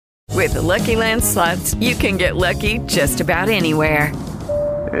With the Lucky Land Slots, you can get lucky just about anywhere.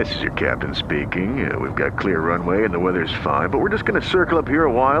 This is your captain speaking. We've got clear runway and the weather's fine, but we're just going to circle up here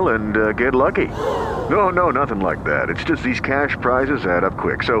a while and get lucky. No, nothing like that. It's just these cash prizes add up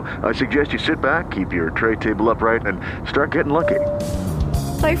quick. So I suggest you sit back, keep your tray table upright, and start getting lucky.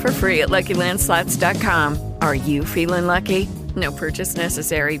 Play for free at LuckyLandSlots.com. Are you feeling lucky? No purchase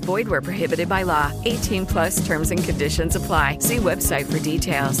necessary. Void where prohibited by law. 18 plus terms and conditions apply. See website for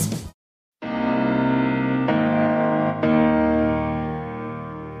details.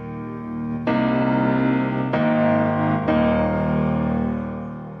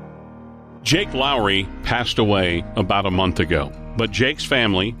 Jake Lowry passed away about a month ago, but Jake's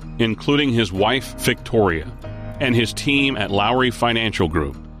family, including his wife Victoria and his team at Lowry Financial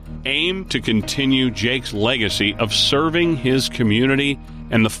Group, aim to continue Jake's legacy of serving his community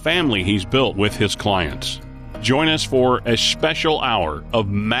and the family he's built with his clients. Join us for a special hour of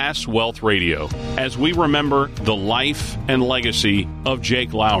Mass Wealth Radio as we remember the life and legacy of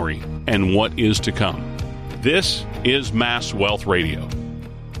Jake Lowry and what is to come. This is Mass Wealth Radio.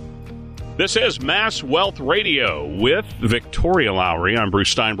 This is Mass Wealth Radio with Victoria Lowry. I'm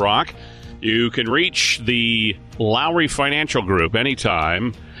Bruce Steinbrock. You can reach the Lowry Financial Group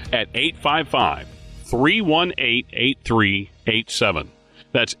anytime at 855-318-8387.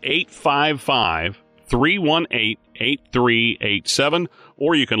 That's 855-318-8387.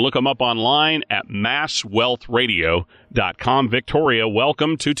 Or you can look them up online at masswealthradio.com. Victoria,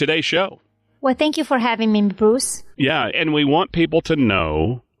 welcome to today's show. Well, thank you for having me, Bruce. Yeah, and we want people to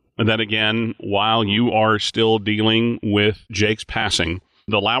know that, again, while you are still dealing with Jake's passing,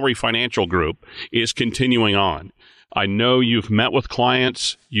 the Lowry Financial Group is continuing on. I know you've met with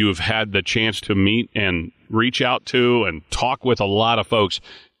clients, you've had the chance to meet and reach out to and talk with a lot of folks.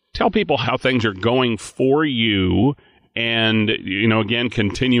 Tell people how things are going for you and, again,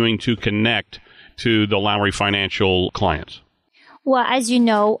 continuing to connect to the Lowry Financial clients. Well, as you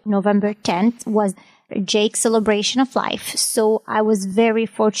know, November 10th was Jake's celebration of life. So I was very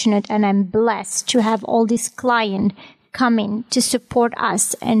fortunate and I'm blessed to have all these clients coming to support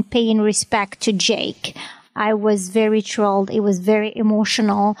us and paying respect to Jake. I was very thrilled. It was very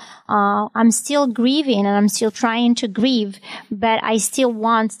emotional. I'm still grieving and I'm still trying to grieve, but I still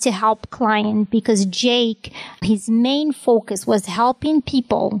want to help clients because Jake, his main focus was helping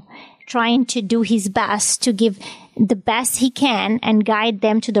people, trying to do his best to give the best he can and guide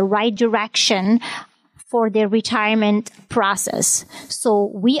them to the right direction for their retirement process.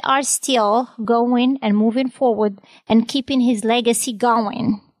 So we are still going and moving forward and keeping his legacy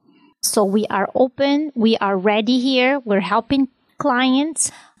going. So we are open. We are ready here. We're helping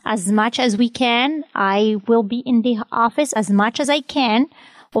clients as much as we can. I will be in the office as much as I can.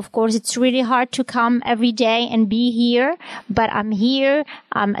 Of course, it's really hard to come every day and be here, but I'm here.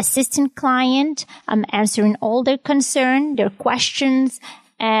 I'm assisting client. I'm answering all their concerns, their questions,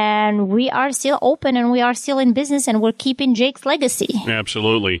 and we are still open and we are still in business and we're keeping Jake's legacy.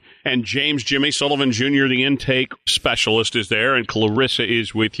 Absolutely. And James Jimmy Sullivan Jr., the intake specialist, is there, and Clarissa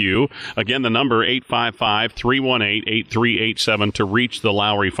is with you. Again, the number 855-318-8387 to reach the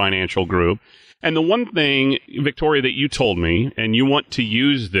Lowry Financial Group. And the one thing, Victoria, that you told me, and you want to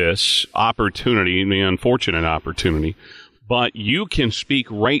use this opportunity, the unfortunate opportunity, but you can speak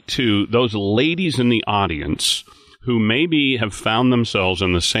right to those ladies in the audience who maybe have found themselves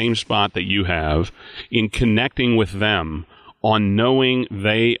in the same spot that you have, in connecting with them on knowing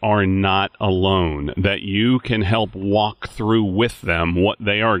they are not alone, that you can help walk through with them what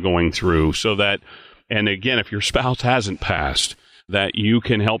they are going through so that, and again, if your spouse hasn't passed, that you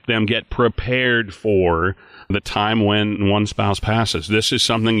can help them get prepared for the time when one spouse passes. This is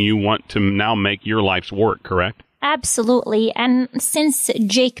something you want to now make your life's work, correct? Absolutely. And since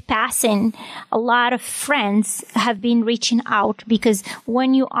Jake passing, a lot of friends have been reaching out because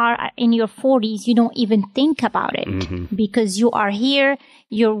when you are in your 40s, you don't even think about it because you are here.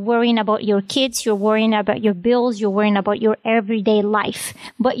 You're worrying about your kids. You're worrying about your bills. You're worrying about your everyday life.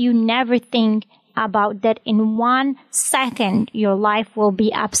 But you never think about that in 1 second, your life will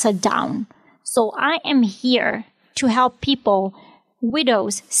be upside down. So I am here to help people,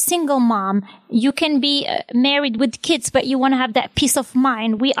 widows, single mom. You can be married with kids, but you want to have that peace of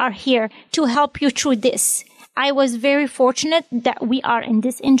mind. We are here to help you through this. I was very fortunate that we are in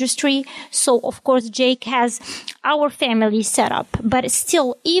this industry. So, of course, Jake has our family setup. But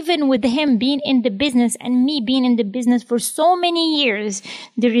still, even with him being in the business and me being in the business for so many years,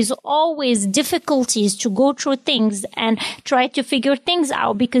 there is always difficulties to go through things and try to figure things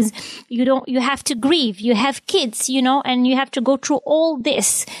out, because you have to grieve, you have kids, and you have to go through all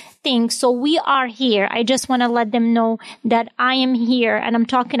this thing. So we are here. I just want to let them know that I am here, and I'm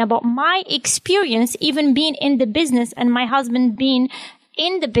talking about my experience, even being in the business and my husband being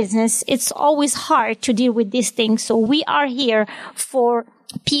in the business. It's always hard to deal with these things. So we are here for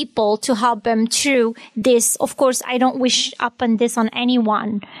people to help them through this. Of course, I don't wish upon this on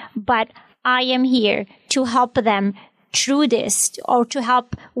anyone, but I am here to help them through this, or to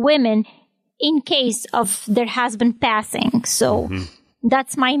help women in case of their husband passing. So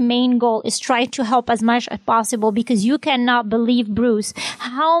that's my main goal, is try to help as much as possible, because you cannot believe, Bruce,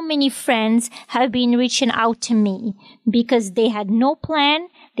 how many friends have been reaching out to me because they had no plan.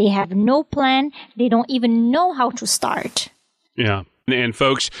 They have no plan. They don't even know how to start. Yeah. And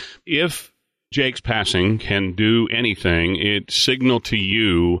folks, if Jake's passing can do anything, it signals to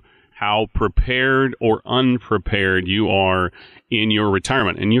you how prepared or unprepared you are in your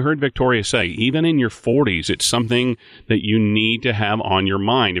retirement. And you heard Victoria say, even in your 40s, it's something that you need to have on your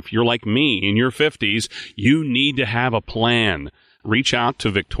mind. If you're like me in your 50s, you need to have a plan. Reach out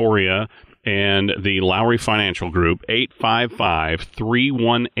to Victoria and the Lowry Financial Group,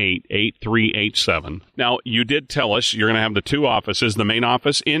 855-318-8387. Now, you did tell us you're going to have the two offices. The main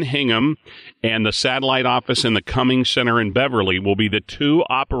office in Hingham and the satellite office in the Cummings Center in Beverly will be the two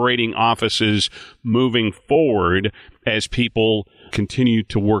operating offices moving forward as people continue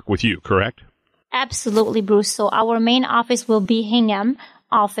to work with you, correct? Absolutely, Bruce. So our main office will be Hingham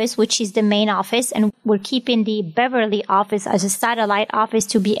office, which is the main office, and we're keeping the Beverly office as a satellite office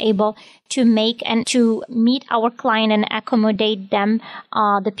to be able to make and to meet our client and accommodate them,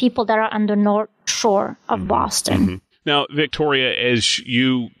 the people that are on the North Shore of Boston. Now, Victoria, as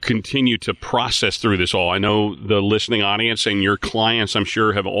you continue to process through this all, I know the listening audience and your clients, I'm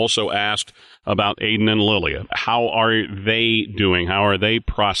sure, have also asked about Aiden and Lilia. How are they doing? How are they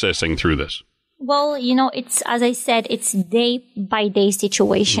processing through this? Well, it's, as I said, it's day by day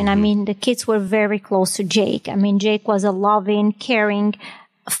situation. I mean, the kids were very close to Jake. I mean, Jake was a loving, caring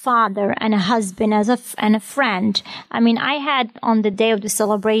father and a husband and a friend. I mean, I had on the day of the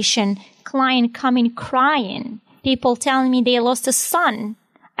celebration, client coming crying, people telling me they lost a son.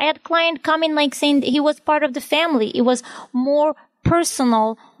 I had client coming like saying he was part of the family. It was more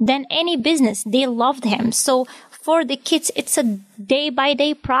personal than any business. They loved him. So for the kids, it's a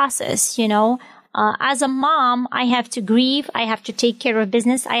day-by-day process, As a mom, I have to grieve. I have to take care of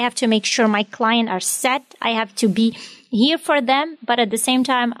business. I have to make sure my clients are set. I have to be here for them. But at the same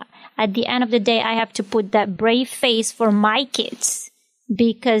time, at the end of the day, I have to put that brave face for my kids,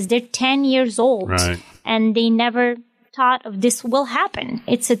 because they're 10 years old. Right. And they never thought of this will happen.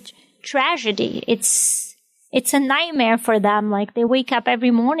 It's a tragedy. It's a nightmare for them. Like, they wake up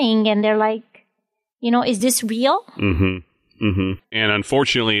every morning and they're like, is this real? And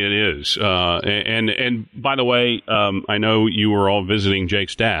unfortunately, it is. And by the way, I know you were all visiting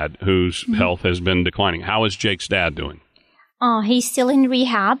Jake's dad, whose health has been declining. How is Jake's dad doing? He's still in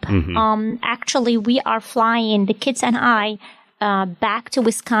rehab. Actually, we are flying, the kids and I, back to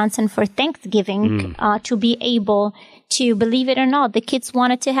Wisconsin for Thanksgiving to be able to, believe it or not, the kids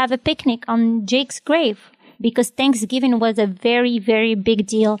wanted to have a picnic on Jake's grave, because Thanksgiving was a very, very big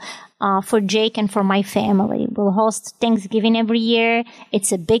deal for Jake and for my family. We'll host Thanksgiving every year.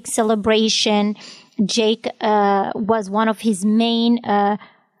 It's a big celebration. Jake was one of his main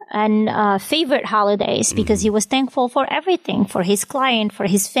and favorite holidays, because he was thankful for everything, for his client, for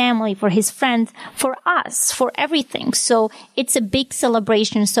his family, for his friends, for us, for everything. So it's a big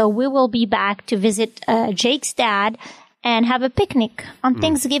celebration. So we will be back to visit Jake's dad and have a picnic on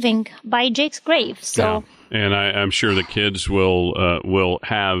Thanksgiving by Jake's grave. So. Yeah. And I'm sure the kids will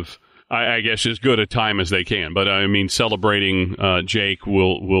have, I guess, as good a time as they can. But I mean, celebrating Jake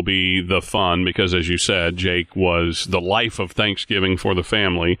will be the fun, because, as you said, Jake was the life of Thanksgiving for the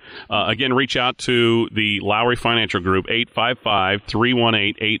family. Again, reach out to the Lowry Financial Group,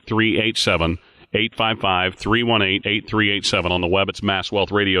 855-318-8387. 855-318-8387. On the web, it's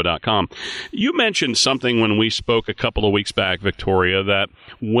masswealthradio.com. You mentioned something when we spoke a couple of weeks back, Victoria, that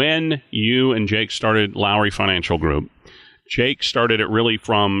when you and Jake started Lowry Financial Group, Jake started it really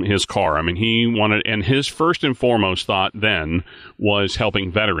from his car. I mean, he wanted, and his first and foremost thought then was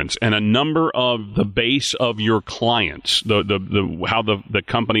helping veterans. And a number of the base of your clients, how the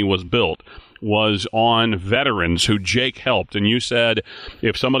company was built, was on veterans who Jake helped. And you said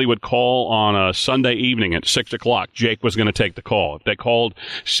if somebody would call on a Sunday evening at 6 o'clock, Jake was going to take the call. If they called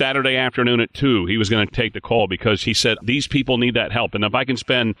Saturday afternoon at 2, he was going to take the call because he said, these people need that help. And if I can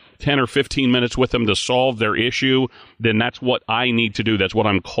spend 10 or 15 minutes with them to solve their issue, then that's what I need to do. That's what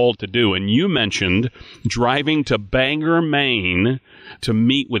I'm called to do. And you mentioned driving to Bangor, Maine to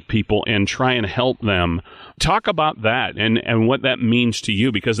meet with people and try and help them. Talk about that and what that means to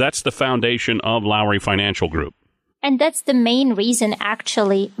you, because that's the foundation of Lowry Financial Group. And that's the main reason,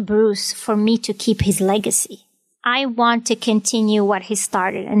 actually, Bruce, for me to keep his legacy. I want to continue what he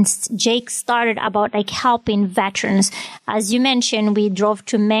started. And Jake started about helping veterans. As you mentioned, we drove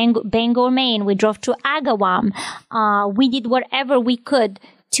to Bangor, Maine. We drove to Agawam. We did whatever we could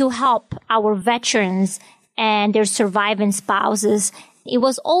to help our veterans and their surviving spouses. It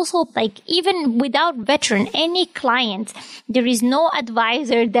was also even without veteran, any client, there is no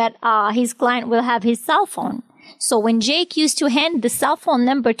advisor that his client will have his cell phone. So when Jake used to hand the cell phone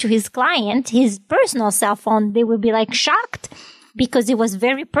number to his client, his personal cell phone, they would be shocked because it was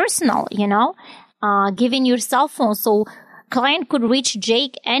very personal, giving your cell phone. So client could reach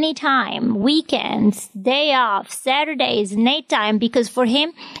Jake anytime, weekends, day off, Saturdays, nighttime, because for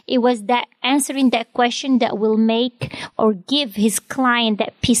him, it was that answering that question that will make or give his client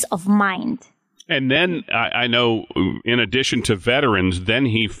that peace of mind. And then I know in addition to veterans, then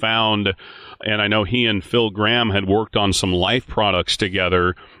he found, and I know he and Phil Graham had worked on some life products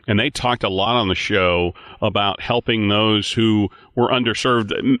together, and they talked a lot on the show about helping those who were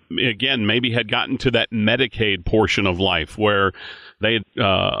underserved. Again, maybe had gotten to that Medicaid portion of life where they had,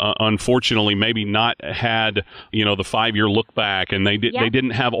 unfortunately, maybe not had, the 5-year look back, and they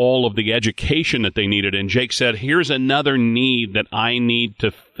didn't have all of the education that they needed. And Jake said, here's another need that I need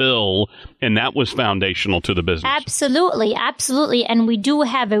to fill, and that was foundational to the business. Absolutely, absolutely. And we do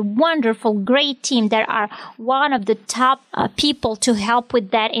have a wonderful, great team that are one of the top people to help with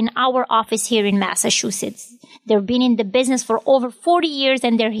that in our office here in Massachusetts. They've been in the business for over 40 years,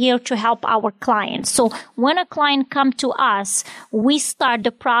 and they're here to help our clients. So when a client comes to us, we start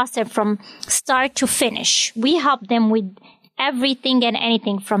the process from start to finish. We help them with everything and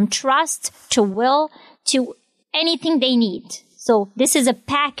anything from trust to will to anything they need. So this is a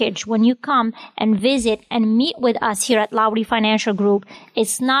package when you come and visit and meet with us here at Lowry Financial Group.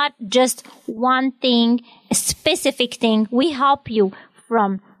 It's not just one thing, a specific thing. We help you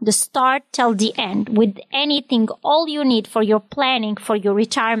from the start till the end with anything, all you need for your planning, for your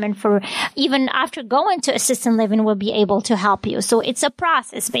retirement, for even after going to assisted living, we'll be able to help you. So it's a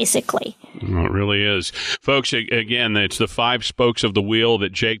process, basically. Well, it really is. Folks, again, it's the 5 spokes of the wheel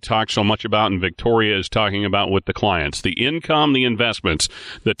that Jake talks so much about and Victoria is talking about with the clients. The income, the investments,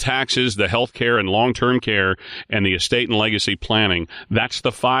 the taxes, the health care and long-term care, and the estate and legacy planning. That's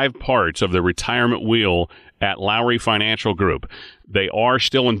the 5 parts of the retirement wheel at Lowry Financial Group. They are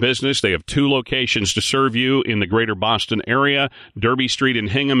still in business. They have 2 locations to serve you in the greater Boston area. Derby Street in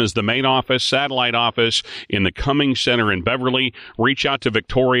Hingham is the main office, satellite office in the Cummings Center in Beverly. Reach out to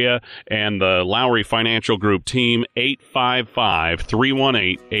Victoria and the Lowry Financial Group team,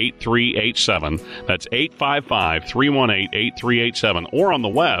 855-318-8387. That's 855-318-8387. Or on the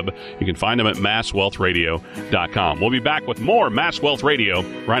web, you can find them at MassWealthRadio.com. We'll be back with more Mass Wealth Radio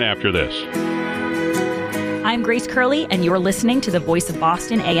right after this. I'm Grace Curley, and you're listening to the Voice of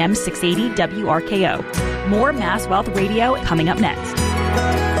Boston, AM 680 WRKO. More Mass Wealth Radio coming up next.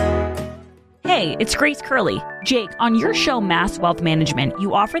 Hey, it's Grace Curley. Jake, on your show, Mass Wealth Management,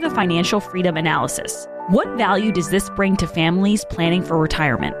 you offer the financial freedom analysis. What value does this bring to families planning for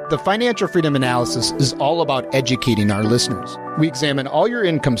retirement? The financial freedom analysis is all about educating our listeners. We examine all your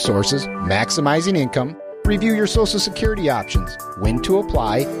income sources, maximizing income, review your Social Security options, when to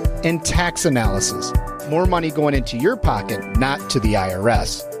apply, and tax analysis. More money going into your pocket, not to the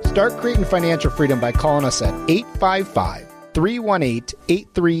IRS. Start creating financial freedom by calling us at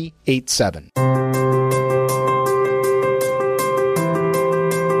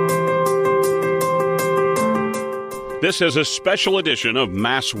This is a special edition of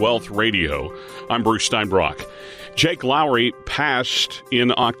Mass Wealth Radio. I'm Bruce Steinbrock. Jake Lowry passed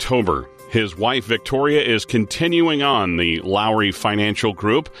in October. His wife, Victoria, is continuing on the Lowry Financial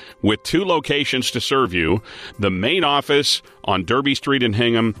Group with 2 locations to serve you, the main office on Derby Street in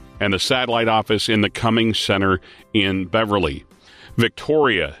Hingham and the satellite office in the Cummings Center in Beverly.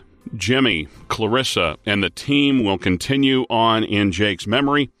 Victoria, Jimmy, Clarissa, and the team will continue on in Jake's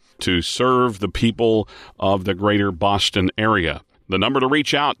memory to serve the people of the greater Boston area. The number to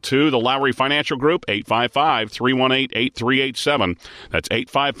reach out to the Lowry Financial Group, 855-318-8387. That's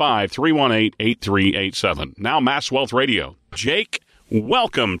 855-318-8387. Now, Mass Wealth Radio. Jake,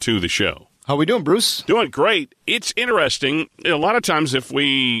 welcome to the show. How we doing, Bruce? Doing great. It's interesting. A lot of times if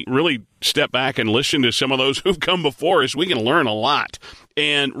we really step back and listen to some of those who've come before us, we can learn a lot.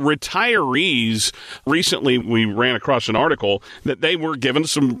 And retirees, recently we ran across an article that they were given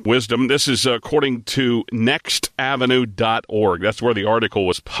some wisdom. This is according to nextavenue.org. That's where the article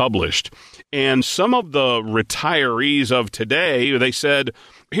was published. And some of the retirees of today, they said,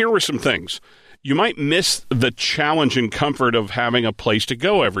 here were some things. You might miss the challenge and comfort of having a place to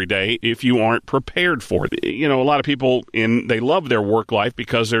go every day if you aren't prepared for it. You know, a lot of people, they love their work life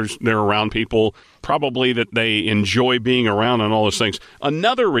because they're around people probably that they enjoy being around and all those things.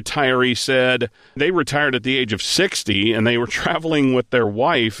 Another retiree said they retired at the age of 60 and they were traveling with their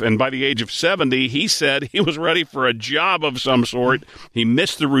wife. And by the age of 70, he said he was ready for a job of some sort. He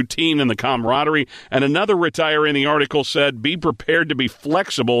missed the routine and the camaraderie. And another retiree in the article said, be prepared to be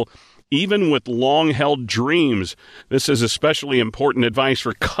flexible even with long-held dreams. This is especially important advice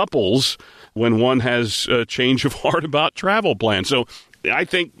for couples when one has a change of heart about travel plans. So I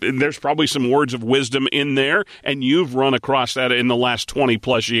think there's probably some words of wisdom in there, and you've run across that in the last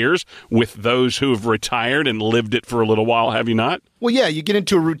 20-plus years with those who have retired and lived it for a little while, have you not? Well, yeah, you get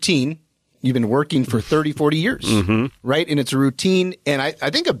into a routine. You've been working for 30, 40 years, right? And it's a routine, and I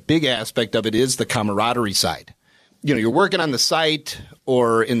think a big aspect of it is the camaraderie side. You know, you're working on the site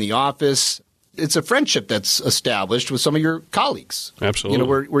or in the office. It's a friendship that's established with some of your colleagues. Absolutely. You know,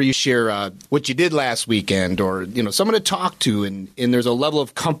 where you share what you did last weekend or, you know, someone to talk to, and there's a level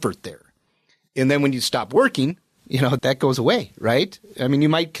of comfort there. And then when you stop working, you know, that goes away, right? I mean, you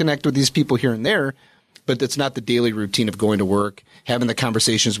might connect with these people here and there, but it's not the daily routine of going to work, having the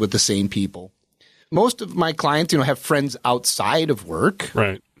conversations with the same people. Most of my clients, you know, have friends outside of work.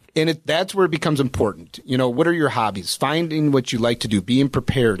 Right. And that's where it becomes important. You know, what are your hobbies? Finding what you like to do, being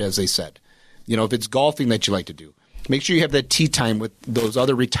prepared, as they said. You know, if it's golfing that you like to do, make sure you have that tea time with those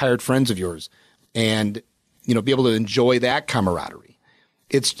other retired friends of yours and, you know, be able to enjoy that camaraderie.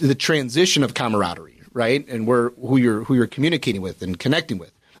 It's the transition of camaraderie, right? And who you're communicating with and connecting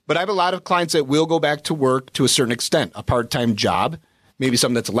with. But I have a lot of clients that will go back to work to a certain extent, a part-time job, maybe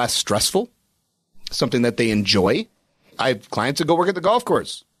something that's less stressful, something that they enjoy. I have clients that go work at the golf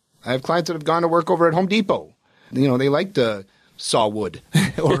course. I have clients that have gone to work over at Home Depot. You know, they like to saw wood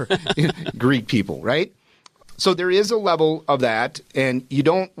or greet people, right? So there is a level of that, and you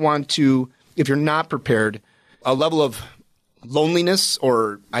don't want to, if you're not prepared, a level of loneliness,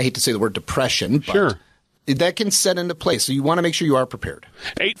 or I hate to say the word depression, but sure, that can set into place. So you want to make sure you are prepared.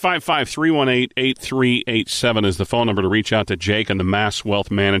 855-318-8387 is the phone number to reach out to Jake and the Mass Wealth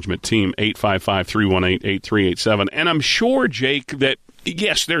Management team, 855-318-8387. And I'm sure, Jake, that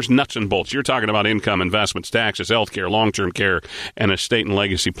yes, there's nuts and bolts. You're talking about income, investments, taxes, healthcare, long-term care, and estate and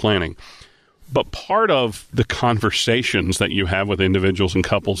legacy planning. But part of the conversations that you have with individuals and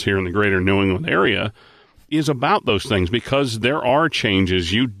couples here in the greater New England area is about those things, because there are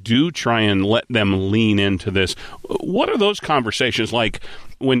changes. You do try and let them lean into this. What are those conversations like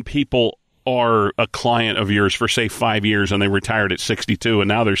when people are a client of yours for, say, 5 years and they retired at 62 and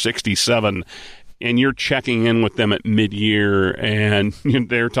now they're 67? And you're checking in with them at mid-year, and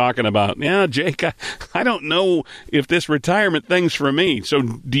they're talking about, yeah, Jake, I don't know if this retirement thing's for me. So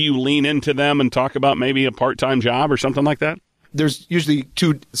do you lean into them and talk about maybe a part-time job or something like that? There's usually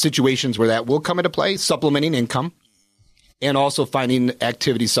two situations where that will come into play: supplementing income and also finding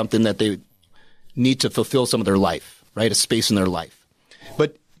activity, something that they need to fulfill some of their life, right? A space in their life.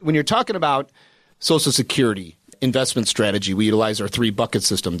 But when you're talking about Social Security, investment strategy, we utilize our 3-bucket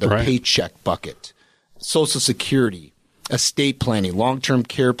system, the paycheck bucket, Social Security, estate planning, long-term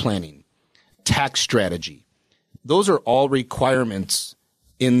care planning, tax strategy. Those are all requirements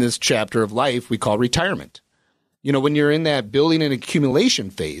in this chapter of life we call retirement. You know, when you're in that building and accumulation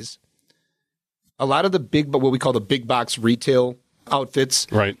phase, a lot of what we call the big box retail outfits,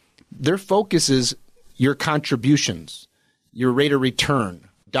 right, their focus is your contributions, your rate of return,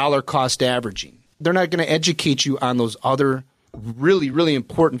 dollar cost averaging. They're not going to educate you on those other really, really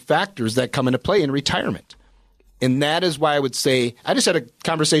important factors that come into play in retirement. And that is why I would say, I just had a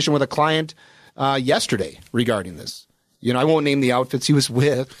conversation with a client yesterday regarding this. You know, I won't name the outfits he was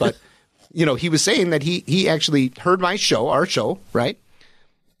with, but, you know, he was saying that he actually heard our show, right?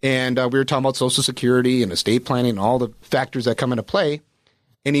 And we were talking about Social Security and estate planning and all the factors that come into play.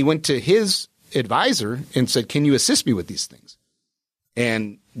 And he went to his advisor and said, can you assist me with these things?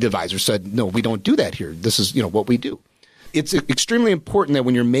 And the advisor said, no, we don't do that here. This is, you know, what we do. It's extremely important that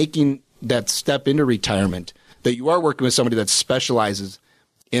when you're making that step into retirement, that you are working with somebody that specializes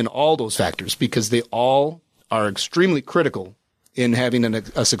in all those factors, because they all are extremely critical in having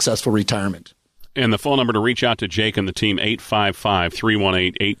a successful retirement. And the phone number to reach out to Jake and the team,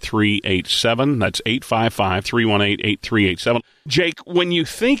 855-318-8387. That's 855-318-8387. Jake, when you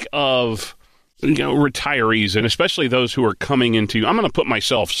think of retirees, and especially those who are coming into, I'm going to put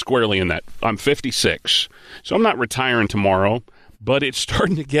myself squarely in that. I'm 56, so I'm not retiring tomorrow, but it's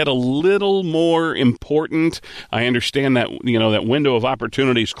starting to get a little more important. I understand that, that window of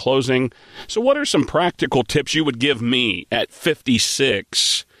opportunity is closing. So what are some practical tips you would give me at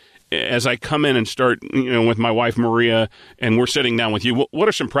 56 as I come in and start, with my wife, Maria, and we're sitting down with you? What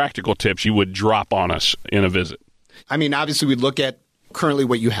are some practical tips you would drop on us in a visit? I mean, obviously, we'd look at currently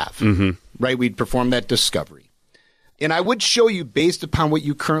what you have, right? We'd perform that discovery. And I would show you, based upon what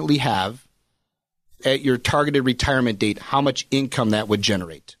you currently have at your targeted retirement date, how much income that would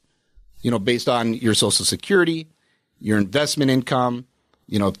generate, based on your Social Security, your investment income,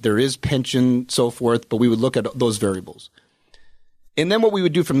 if there is pension, so forth. But we would look at those variables. And then what we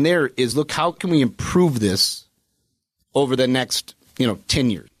would do from there is look, how can we improve this over the next, 10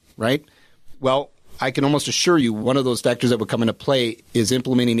 years, right? Well, I can almost assure you one of those factors that would come into play is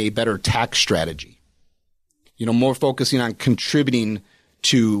implementing a better tax strategy. More focusing on contributing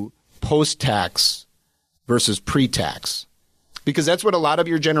to post-tax versus pre-tax. Because that's what a lot of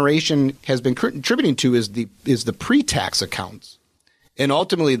your generation has been contributing to is the pre-tax accounts. And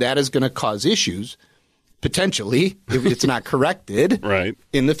ultimately that is going to cause issues, potentially, if it's not corrected right.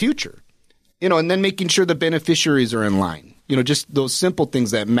 in the future. And then making sure the beneficiaries are in line. Just those simple things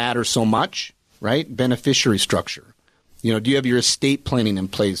that matter so much. Right? Beneficiary structure. Do you have your estate planning in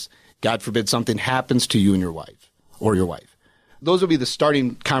place? God forbid something happens to you and your wife or your wife. Those will be the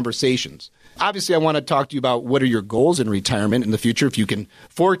starting conversations. Obviously, I want to talk to you about what are your goals in retirement in the future. If you can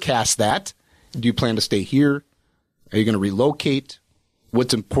forecast that, do you plan to stay here? Are you going to relocate?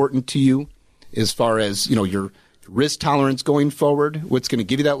 What's important to you as far as, your risk tolerance going forward? What's going to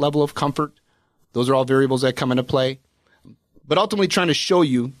give you that level of comfort? Those are all variables that come into play. But ultimately trying to show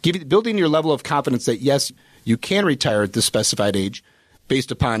you, building your level of confidence that, yes, you can retire at this specified age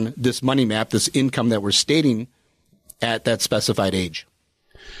based upon this money map, this income that we're stating at that specified age.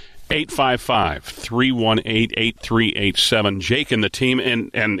 855-318-8387. Jake and the team,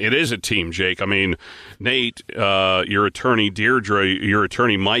 and it is a team, Jake. I mean, Nate, your attorney, Deirdre, your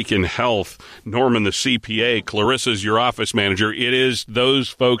attorney, Mike in health, Norman, the CPA, Clarissa's your office manager. It is those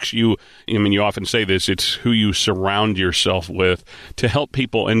folks you often say this, it's who you surround yourself with to help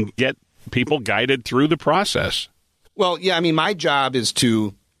people and get people guided through the process. Well, yeah, my job is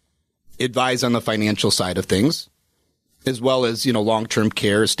to advise on the financial side of things, as well as, long-term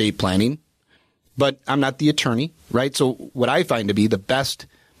care, estate planning. But I'm not the attorney, right? So what I find to be the best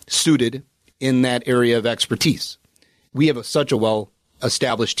suited in that area of expertise. We have such a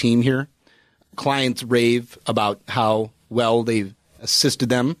well-established team here. Clients rave about how well they've assisted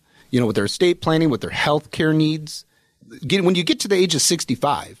them, with their estate planning, with their health care needs. When you get to the age of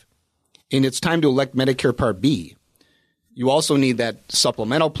 65 and it's time to elect Medicare Part B, you also need that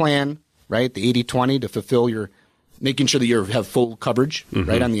supplemental plan, right? The 80-20 to fulfill making sure that you have full coverage,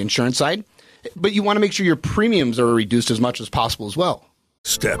 right, on the insurance side. But you want to make sure your premiums are reduced as much as possible as well.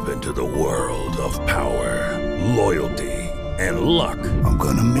 Step into the world of power, loyalty, and luck. I'm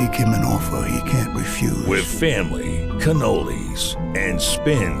going to make him an offer he can't refuse. With family, cannolis, and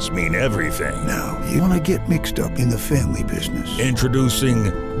spins mean everything. Now, you want to get mixed up in the family business. Introducing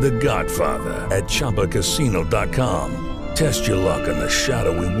The Godfather at ChumbaCasino.com. Test your luck in the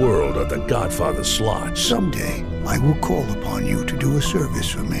shadowy world of The Godfather slot. Someday, I will call upon you to do a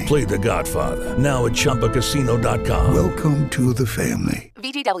service for me. Play The Godfather, now at ChumbaCasino.com. Welcome to the family.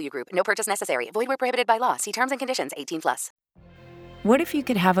 VGW Group. No purchase necessary. Void where prohibited by law. See terms and conditions. 18+. What if you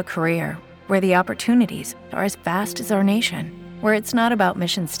could have a career where the opportunities are as vast as our nation, where it's not about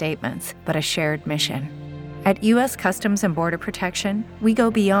mission statements, but a shared mission? At U.S. Customs and Border Protection, we go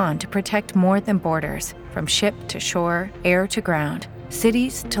beyond to protect more than borders. From ship to shore, air to ground,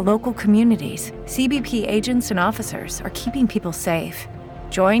 cities to local communities, CBP agents and officers are keeping people safe.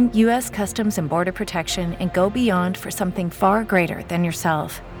 Join U.S. Customs and Border Protection and go beyond for something far greater than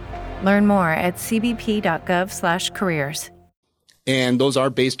yourself. Learn more at cbp.gov/careers. And those are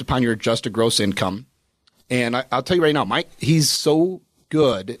based upon your adjusted gross income. And I'll tell you right now, Mike, he's so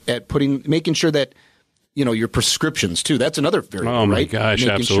good at making sure that, your prescriptions too. That's another variable, right? Oh my gosh,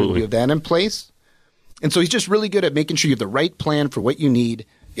 making absolutely. Sure you have that in place. And so he's just really good at making sure you have the right plan for what you need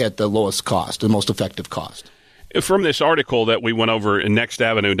at the lowest cost, the most effective cost. From this article that we went over at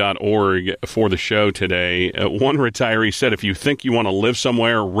nextavenue.org for the show today, one retiree said, if you think you want to live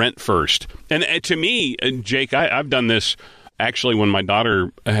somewhere, rent first. And to me, Jake, I've done this actually when my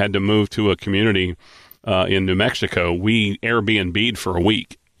daughter had to move to a community in New Mexico. We Airbnb'd for a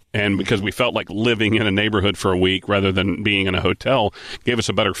week. And because we felt like living in a neighborhood for a week rather than being in a hotel gave us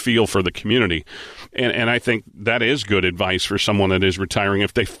a better feel for the community. And I think that is good advice for someone that is retiring.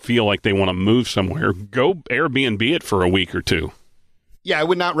 If they feel like they want to move somewhere, go Airbnb it for a week or two. Yeah, I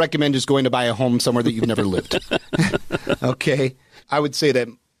would not recommend just going to buy a home somewhere that you've never lived. Okay. I would say that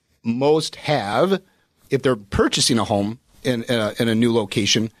most have, if they're purchasing a home in a new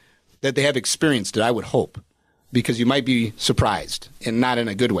location, that they have experienced it, I would hope, because you might be surprised and not in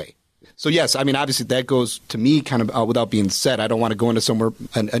a good way. So, yes, I mean, obviously that goes to me kind of without being said. I don't want to go into somewhere,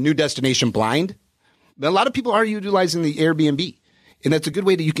 a new destination blind. But a lot of people are utilizing the Airbnb, and that's a good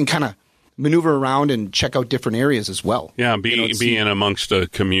way that you can kind of maneuver around and check out different areas as well. Yeah, be in amongst a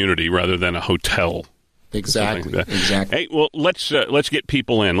community rather than a hotel. Exactly. Hey, well, let's get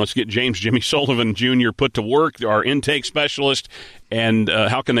people in. Let's get James Jimmy Sullivan Jr. put to work, our intake specialist. And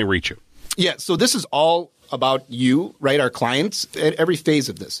how can they reach you? Yeah, so this is all about you, right, our clients, at every phase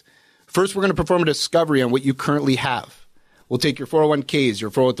of this. First, we're going to perform a discovery on what you currently have. We'll take your 401ks,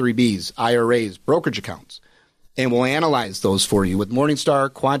 your 403bs, IRAs, brokerage accounts, and we'll analyze those for you with Morningstar,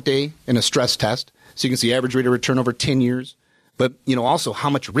 Quante, and a stress test, so you can see average rate of return over 10 years. But, also how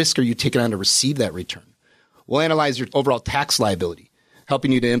much risk are you taking on to receive that return? We'll analyze your overall tax liability,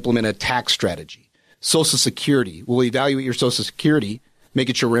 helping you to implement a tax strategy. Social Security. We'll evaluate your Social Security,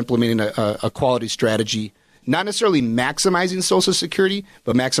 making sure we're implementing a quality strategy, not necessarily maximizing Social Security,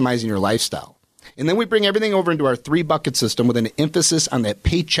 but maximizing your lifestyle. And then we bring everything over into our 3-bucket system with an emphasis on that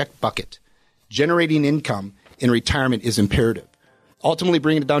paycheck bucket. Generating income in retirement is imperative. Ultimately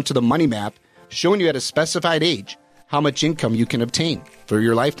bringing it down to the money map, showing you at a specified age how much income you can obtain for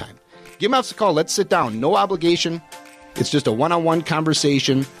your lifetime. Give us a call. Let's sit down. No obligation. It's just a one-on-one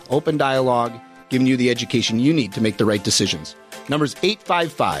conversation, open dialogue, giving you the education you need to make the right decisions. Number's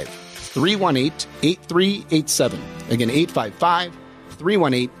 855-318-8387. Again,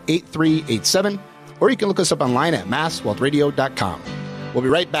 855-318-8387. Or you can look us up online at masswealthradio.com. We'll be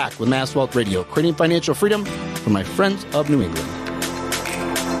right back with Mass Wealth Radio, creating financial freedom for my friends of New England.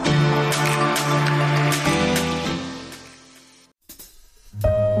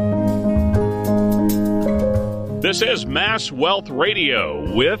 This is Mass Wealth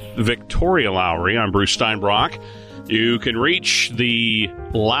Radio with Victoria Lowry. I'm Bruce Steinbrock. You can reach the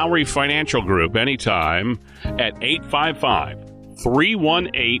Lowry Financial Group anytime at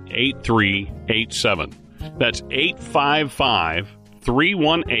 855-318-8387. That's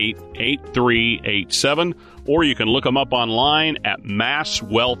 855-318-8387. Or you can look them up online at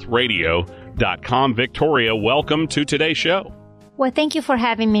masswealthradio.com. Victoria, welcome to today's show. Well, thank you for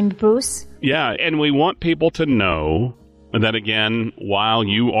having me, Bruce. Yeah, and we want people to know that, again, while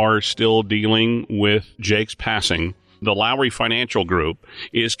you are still dealing with Jake's passing, the Lowry Financial Group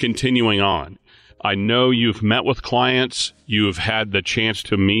is continuing on. I know you've met with clients, you've had the chance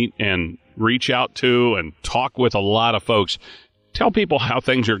to meet and reach out to and talk with a lot of folks. Tell people how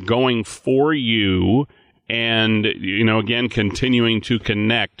things are going for you and, again, continuing to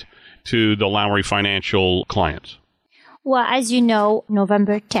connect to the Lowry Financial clients. Well, as you know,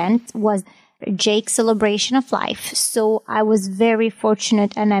 November 10th was Jake's celebration of life. So I was very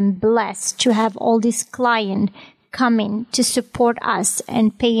fortunate and I'm blessed to have all these clients coming to support us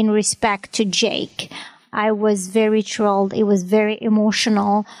and paying respect to Jake. I was very thrilled. It was very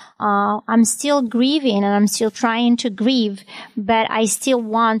emotional. I'm still grieving and I'm still trying to grieve, but I still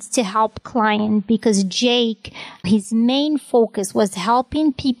want to help clients because Jake, his main focus was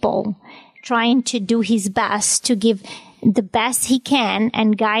helping people, trying to do his best to give the best he can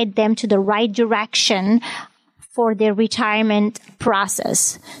and guide them to the right direction for their retirement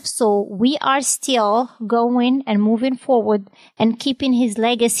process. So we are still going and moving forward and keeping his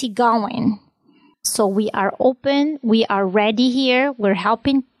legacy going. So we are open. We are ready here. We're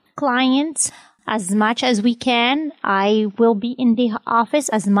helping clients as much as we can. I will be in the office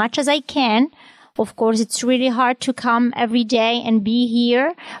as much as I can. Of course, it's really hard to come every day and be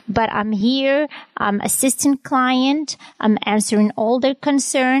here, but I'm here. I'm assisting client. I'm answering all their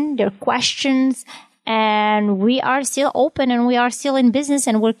concerns, their questions, and we are still open and we are still in business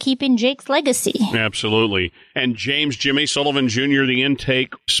and we're keeping Jake's legacy. Absolutely. And James Jimmy Sullivan Jr., the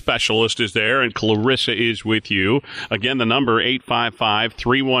intake specialist, is there, and Clarissa is with you. Again, the number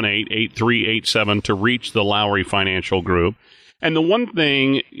 855-318-8387 to reach the Lowry Financial Group. And the one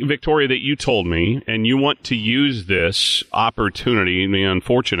thing, Victoria, that you told me, and you want to use this opportunity, the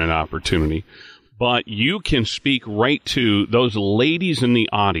unfortunate opportunity, but you can speak right to those ladies in the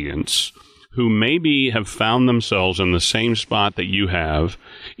audience who maybe have found themselves in the same spot that you have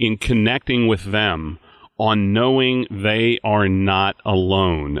in connecting with them on knowing they are not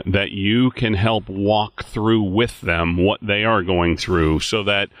alone, that you can help walk through with them what they are going through so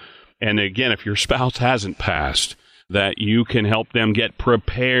that, and again, if your spouse hasn't passed, that you can help them get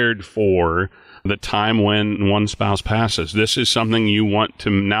prepared for the time when one spouse passes. This is something you want to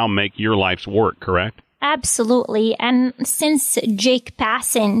now make your life's work, correct? Absolutely. And since Jake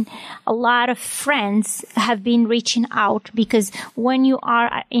passing, a lot of friends have been reaching out because when you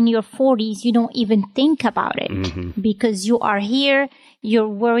are in your 40s, you don't even think about it because you are here. You're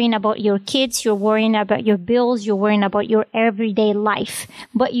worrying about your kids. You're worrying about your bills. You're worrying about your everyday life.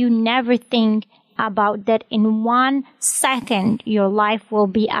 But you never think about that in 1 second, your life will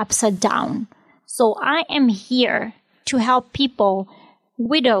be upside down. So I am here to help people,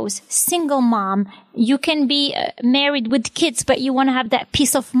 widows, single mom. You can be married with kids, but you want to have that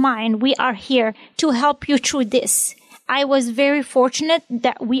peace of mind. We are here to help you through this. I was very fortunate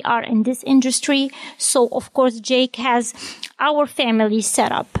that we are in this industry. So, of course, Jake has our family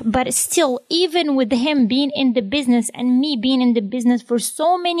set up. But still, even with him being in the business and me being in the business for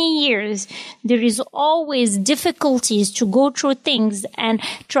so many years, there is always difficulties to go through things and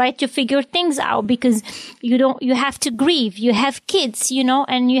try to figure things out because you have to grieve. You have kids,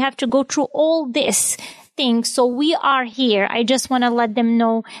 and you have to go through all this. So we are here. I just want to let them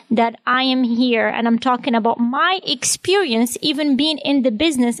know that I am here and I'm talking about my experience, even being in the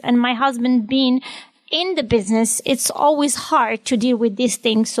business and my husband being in the business. It's always hard to deal with these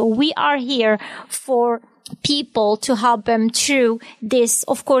things. So we are here for people to help them through this.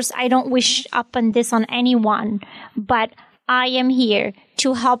 Of course, I don't wish upon this on anyone, but I am here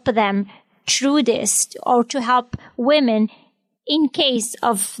to help them through this or to help women in case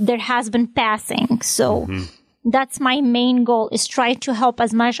of their husband passing. So that's my main goal, is try to help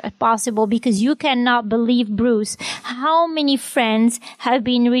as much as possible because you cannot believe, Bruce, how many friends have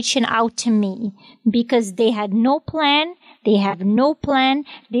been reaching out to me because they had no plan. They have no plan.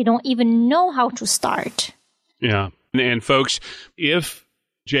 They don't even know how to start. Yeah. And folks, if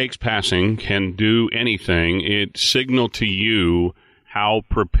Jake's passing can do anything, it signaled to you how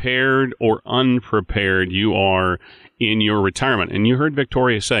prepared or unprepared you are in your retirement. And you heard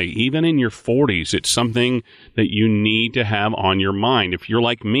Victoria say, even in your 40s, it's something that you need to have on your mind. If you're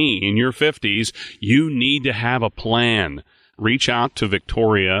like me in your 50s, you need to have a plan. Reach out to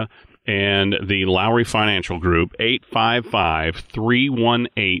Victoria and the Lowry Financial Group,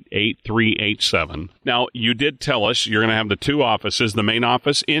 855-318-8387. Now, you did tell us you're going to have the two offices, the main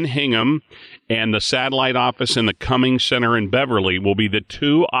office in Hingham and the satellite office in the Cummings Center in Beverly will be the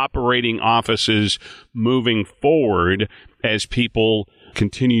two operating offices moving forward as people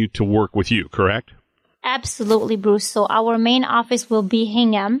continue to work with you, correct? Absolutely, Bruce. So our main office will be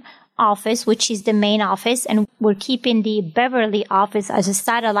Hingham office, which is the main office, and we're keeping the Beverly office as a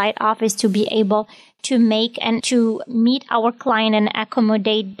satellite office to be able to make and to meet our client and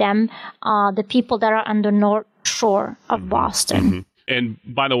accommodate them, the people that are on the North Shore of Boston. And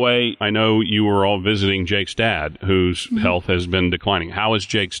by the way, I know you were all visiting Jake's dad, whose health has been declining. How is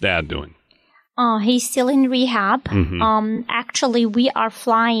Jake's dad doing? He's still in rehab. Actually, we are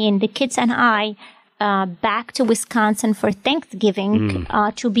flying, the kids and I, back to Wisconsin for Thanksgiving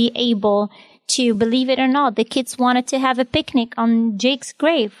to be able to, believe it or not, the kids wanted to have a picnic on Jake's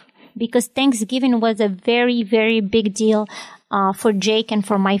grave because Thanksgiving was a very, very big deal for Jake and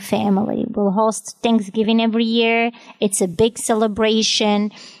for my family. We'll host Thanksgiving every year. It's a big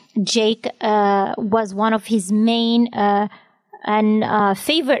celebration. Jake was one of his main and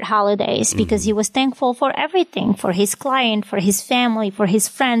favorite holidays because he was thankful for everything, for his client, for his family, for his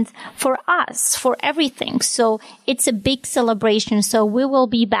friends, for us, for everything. So it's a big celebration. So we will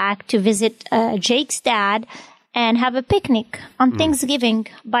be back to visit Jake's dad and have a picnic on Thanksgiving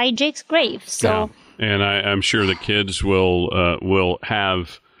by Jake's grave. So, and I'm sure the kids will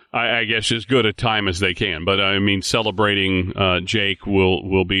have, I guess, as good a time as they can. But I mean, celebrating Jake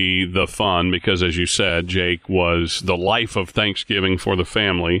will be the fun because, as you said, Jake was the life of Thanksgiving for the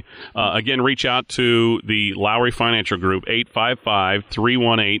family. Again, reach out to the Lowry Financial Group,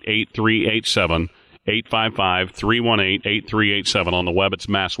 855-318-8387. 855-318-8387. On the web, it's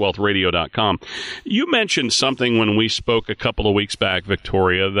masswealthradio.com. You mentioned something when we spoke a couple of weeks back,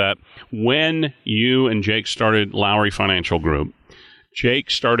 Victoria, that when you and Jake started Lowry Financial Group,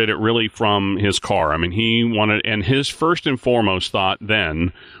 Jake started it really from his car. I mean, he wanted, and his first and foremost thought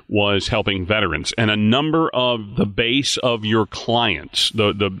then was helping veterans. And a number of the base of your clients,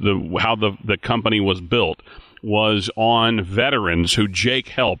 how the company was built, was on veterans who Jake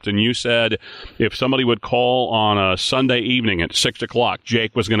helped. And you said if somebody would call on a Sunday evening at 6 o'clock,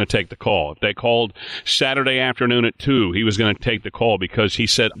 Jake was going to take the call. If they called Saturday afternoon at 2, he was going to take the call because he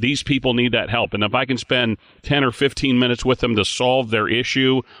said, these people need that help. And if I can spend 10 or 15 minutes with them to solve their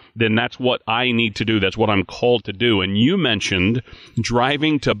issue, then that's what I need to do. That's what I'm called to do. And you mentioned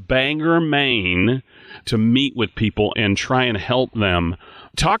driving to Bangor, Maine to meet with people and try and help them.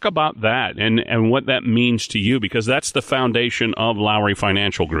 Talk about that and what that means to you, because that's the foundation of Lowry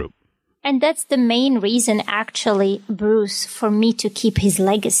Financial Group. And that's the main reason, actually, Bruce, for me to keep his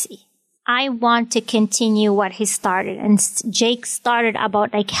legacy. I want to continue what he started. And Jake started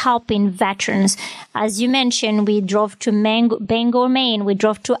about like helping veterans. As you mentioned, we drove to Bangor, Maine. We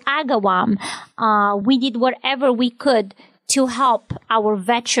drove to Agawam. We did whatever we could to help our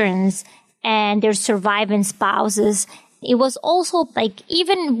veterans and their surviving spouses. It was also like,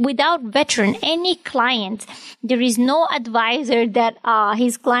 even without veteran, any client, there is no advisor that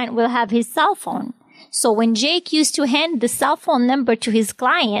his client will have his cell phone. So when Jake used to hand the cell phone number to his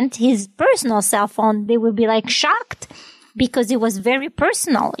client, his personal cell phone, they would be like shocked because it was very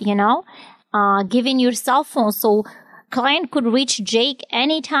personal, giving your cell phone. So client could reach Jake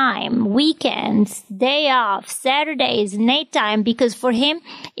anytime, weekends, day off, Saturdays, nighttime, because for him,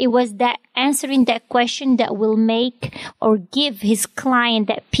 it was that answering that question that will make or give his client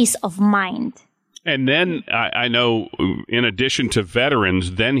that peace of mind. And then I know in addition to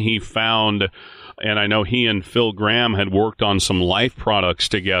veterans, then he found, and I know he and Phil Graham had worked on some life products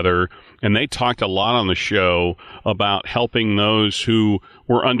together, and they talked a lot on the show about helping those who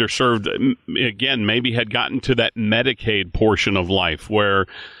were underserved, again, maybe had gotten to that Medicaid portion of life where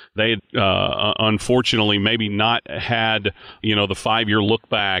they unfortunately maybe not had, the 5-year look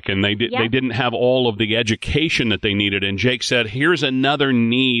back, and they didn't have all of the education that they needed. And Jake said, here's another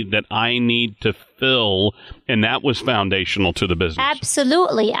need that I need to fill, and that was foundational to the business.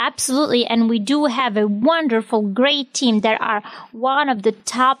 Absolutely. And we do have a wonderful, great team that are one of the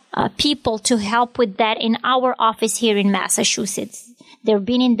top people to help with that in our office here in Massachusetts. They've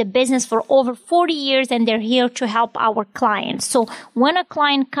been in the business for over 40 years, and they're here to help our clients. So when a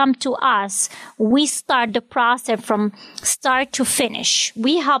client comes to us, we start the process from start to finish.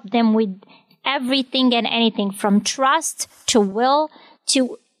 We help them with everything and anything, from trust to will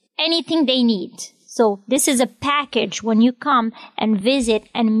to anything they need. So this is a package. When you come and visit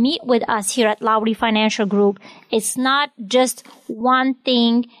and meet with us here at Lowry Financial Group, it's not just one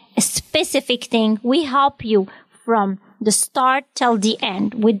thing, a specific thing. We help you from the start till the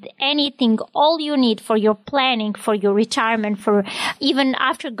end with anything, all you need for your planning, for your retirement, for even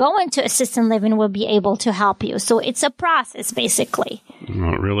after going to assisted living, we'll be able to help you. So it's a process, basically.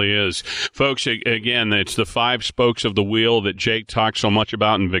 Well, it really is. Folks, again, it's the 5 spokes of the wheel that Jake talks so much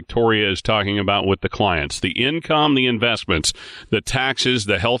about and Victoria is talking about with the clients. The income, the investments, the taxes,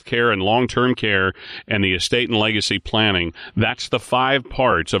 the health care and long-term care, and the estate and legacy planning. That's the 5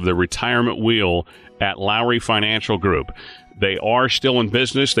 parts of the retirement wheel at Lowry Financial Group. They are still in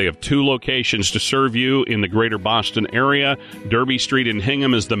business. They have 2 locations to serve you in the greater Boston area. Derby Street in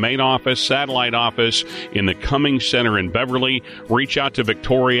Hingham is the main office, satellite office in the Cummings Center in Beverly. Reach out to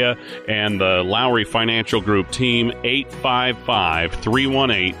Victoria and the Lowry Financial Group team,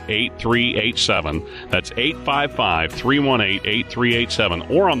 855-318-8387. That's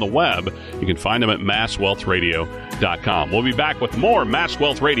 855-318-8387. Or on the web, you can find them at MassWealthRadio.com. We'll be back with more Mass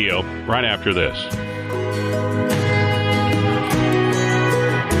Wealth Radio right after this.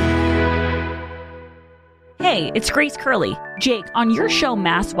 Hey, it's Grace Curley. Jake, on your show,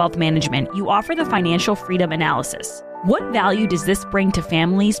 Mass Wealth Management, you offer the financial freedom analysis. What value does this bring to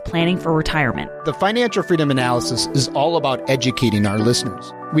families planning for retirement? The financial freedom analysis is all about educating our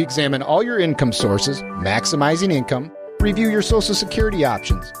listeners. We examine all your income sources, maximizing income, review your Social Security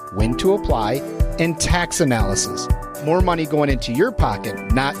options, when to apply, and tax analysis. More money going into your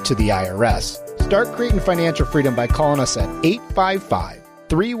pocket, not to the IRS. Start creating financial freedom by calling us at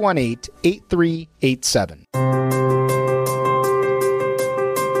 855-318-8387.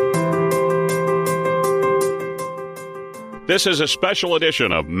 This is a special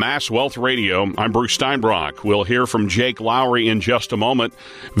edition of Mass Wealth Radio. I'm Bruce Steinbrock. We'll hear from Jake Lowry in just a moment.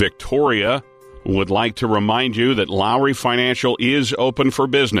 Victoria would like to remind you that Lowry Financial is open for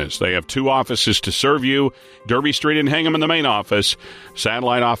business. They have 2 offices to serve you, Derby Street in Hingham in the main office,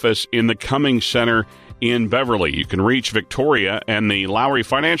 satellite office in the Cummings Center in Beverly. You can reach Victoria and the Lowry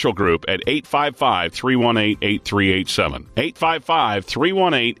Financial Group at 855-318-8387.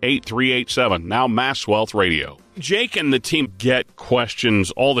 855-318-8387. Now Mass Wealth Radio. Jake and the team get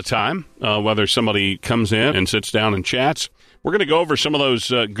questions all the time, whether somebody comes in and sits down and chats. We're going to go over some of those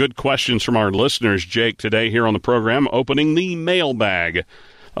good questions from our listeners, Jake, today here on the program, opening the mailbag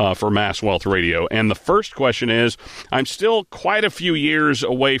for Mass Wealth Radio. And the first question is, I'm still quite a few years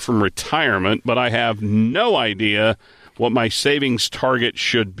away from retirement, but I have no idea what my savings target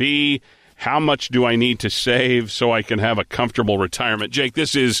should be. How much do I need to save so I can have a comfortable retirement? Jake,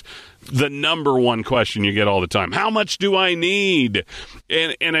 this is the number one question you get all the time. How much do I need?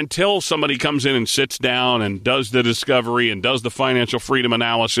 And until somebody comes in and sits down and does the discovery and does the financial freedom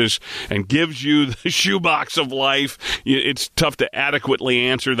analysis and gives you the shoebox of life, it's tough to adequately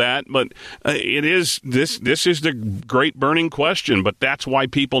answer that. But it is this is the great burning question. But that's why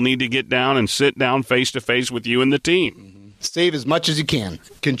people need to get down and sit down face to face with you and the team. Save as much as you can.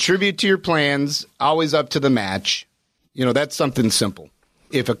 Contribute to your plans, always up to the match. That's something simple.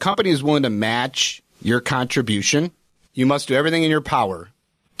 If a company is willing to match your contribution, you must do everything in your power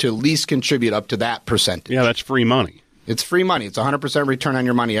to at least contribute up to that percentage. Yeah, that's free money. It's free money. It's 100% return on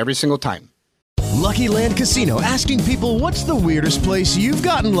your money every single time. Lucky Land Casino, asking people, what's the weirdest place you've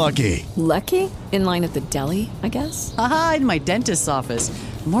gotten lucky? Lucky? In line at the deli, I guess? Aha, in my dentist's office.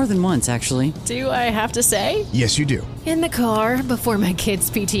 More than once, actually. Do I have to say? Yes, you do. In the car before my kids'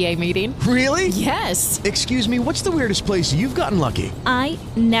 PTA meeting. Really? Yes. Excuse me, what's the weirdest place you've gotten lucky? I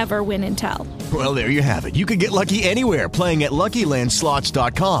never win and tell. Well, there you have it. You can get lucky anywhere, playing at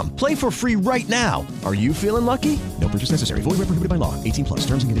LuckyLandSlots.com. Play for free right now. Are you feeling lucky? No purchase necessary. Void where prohibited by law. 18+.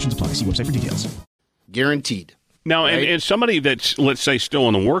 Terms and conditions apply. See website for details. Guaranteed. Now, right? and somebody that's, let's say, still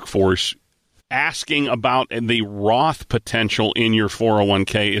in the workforce, asking about the Roth potential in your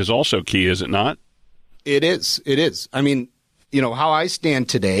 401k is also key, is it not? It is. It is. I mean, how I stand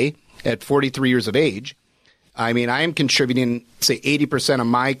today at 43 years of age, I mean, I am contributing, say, 80% of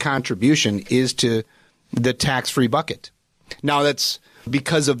my contribution is to the tax-free bucket. Now, that's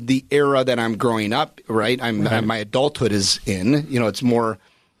because of the era that I'm growing up, right? My adulthood is in. It's more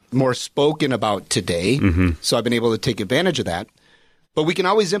spoken about today, so I've been able to take advantage of that. But we can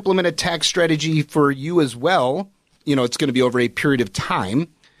always implement a tax strategy for you as well. It's going to be over a period of time.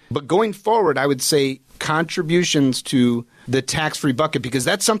 But going forward, I would say contributions to the tax-free bucket, because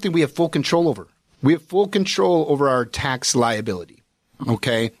that's something we have full control over. We have full control over our tax liability,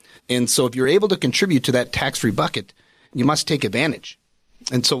 okay? And so if you're able to contribute to that tax-free bucket, you must take advantage.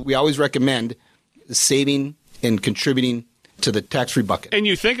 And so we always recommend saving and contributing to the tax-free bucket. And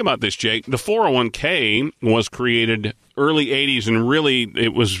you think about this, Jake, the 401k was created early 80s, and really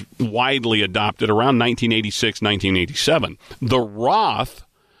it was widely adopted around 1986, 1987. The Roth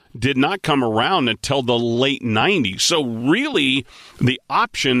did not come around until the late 90s. So really, the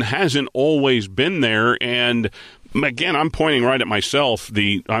option hasn't always been there. And again, I'm pointing right at myself.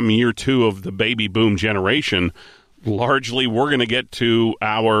 I'm year 2 of the baby boom generation. Largely, we're going to get to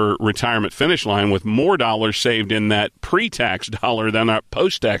our retirement finish line with more dollars saved in that pre-tax dollar than our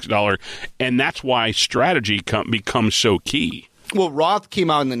post-tax dollar. And that's why strategy becomes so key. Well, Roth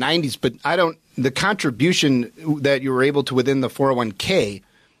came out in the 90s, but the contribution that you were able to within the 401k.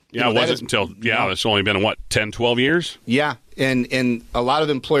 Yeah, it wasn't until, it's only been, 10, 12 years? Yeah, and a lot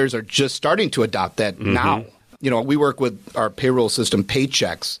of employers are just starting to adopt that now. We work with our payroll system,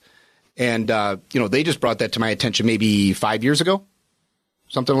 Paychex, and, they just brought that to my attention maybe 5 years ago,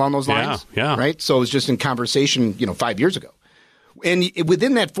 something along those lines. Yeah. Right? So it was just in conversation, 5 years ago. And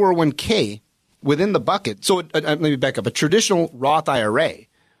within that 401k, within the bucket, so let me back up. A traditional Roth IRA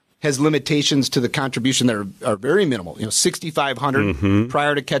has limitations to the contribution that are very minimal. $6,500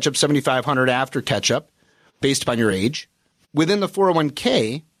 prior to catch-up, $7,500 after catch-up, based upon your age. Within the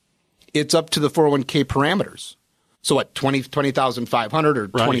 401k, it's up to the 401k parameters. So what, $20,500 or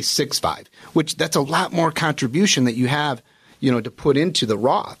 $26,500, which that's a lot more contribution that you have, to put into the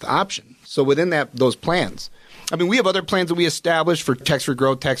Roth option. So within those plans, I mean, we have other plans that we established for tax-free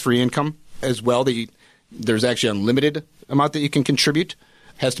growth, tax-free income as well. There's actually unlimited amount that you can contribute.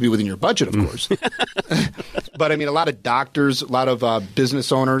 Has to be within your budget, of course. But I mean, a lot of doctors, a lot of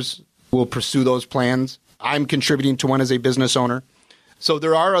business owners will pursue those plans. I'm contributing to one as a business owner. So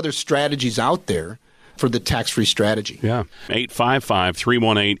there are other strategies out there for the tax-free strategy. Yeah.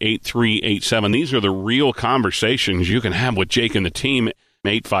 855-318-8387. These are the real conversations you can have with Jake and the team.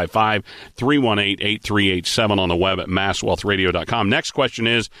 855-318-8387 on the web at masswealthradio.com. Next question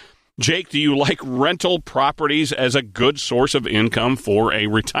is, Jake, do you like rental properties as a good source of income for a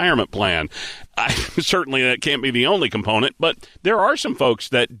retirement plan? Certainly that can't be the only component, but there are some folks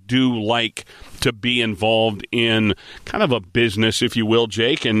that do like to be involved in kind of a business, if you will,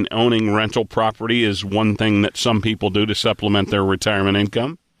 Jake, and owning rental property is one thing that some people do to supplement their retirement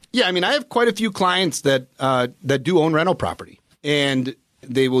income. Yeah, I mean, I have quite a few clients that do own rental property, and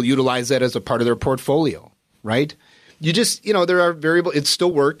they will utilize that as a part of their portfolio, right? You just, there are variable. It's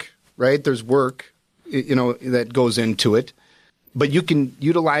still work, right? There's work, that goes into it. But you can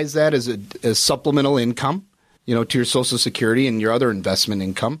utilize that as supplemental income, to your Social Security and your other investment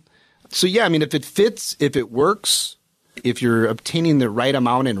income. So, yeah, if it fits, if it works, if you're obtaining the right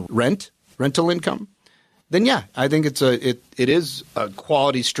amount in rental income, then, yeah, I think it is a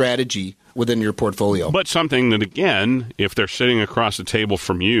quality strategy within your portfolio. But something that, again, if they're sitting across the table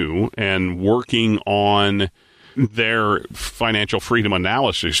from you and working on their financial freedom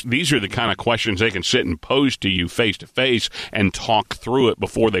analysis, these are the kind of questions they can sit and pose to you face to face and talk through it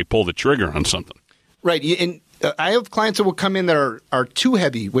before they pull the trigger on something. Right. And I have clients that will come in that are too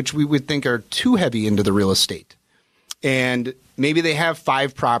heavy, which we would think are too heavy into the real estate. And maybe they have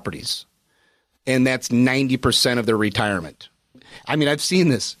 5 properties, and that's 90% of their retirement. I've seen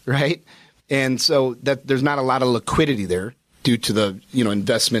this, right? And so that there's not a lot of liquidity there due to the,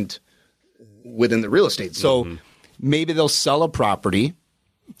 investment within the real estate. So maybe they'll sell a property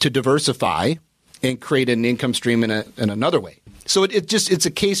to diversify and create an income stream in another way. So it's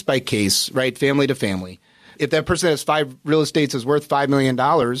a case by case, right? Family to family. If that person has 5 real estates is worth $5 million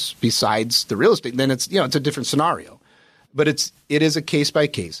besides the real estate, then it's a different scenario. But it is a case by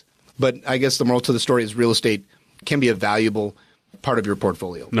case. But I guess the moral to the story is real estate can be a valuable part of your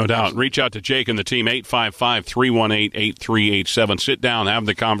portfolio. No doubt. Reach out to Jake and the team, 855-318-8387. Sit down, have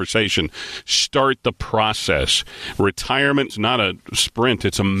the conversation, start the process. Retirement's not a sprint,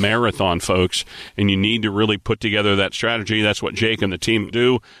 it's a marathon, folks, and you need to really put together that strategy. That's what Jake and the team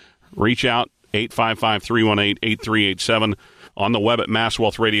do. Reach out, 855-318-8387. On the web at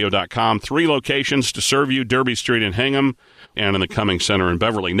masswealthradio.com. 3 locations to serve you, Derby Street in Hingham and in the Cummings Center in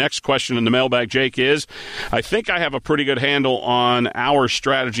Beverly. Next question in the mailbag, Jake, is I think I have a pretty good handle on our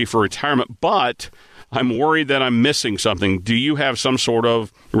strategy for retirement, but I'm worried that I'm missing something. Do you have some sort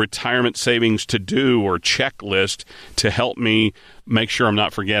of retirement savings to-do or checklist to help me make sure I'm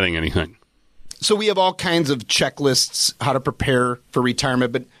not forgetting anything? So we have all kinds of checklists how to prepare for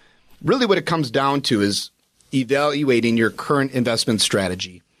retirement, but really what it comes down to is evaluating your current investment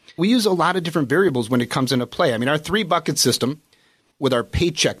strategy. We use a lot of different variables when it comes into play. Our 3-bucket system with our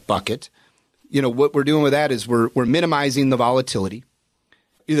paycheck bucket, what we're doing with that is we're minimizing the volatility,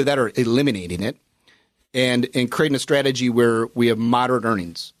 either that or eliminating it, and creating a strategy where we have moderate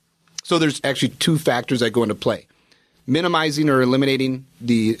earnings. So there's actually 2 factors that go into play. Minimizing or eliminating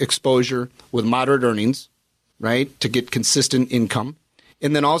the exposure with moderate earnings, right, to get consistent income.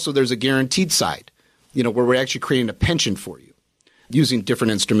 And then also there's a guaranteed side, where we're actually creating a pension for you using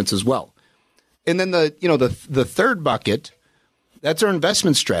different instruments as well. And then the 3rd bucket, that's our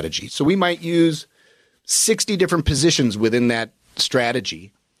investment strategy. So we might use 60 different positions within that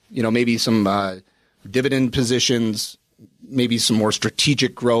strategy, maybe some dividend positions, maybe some more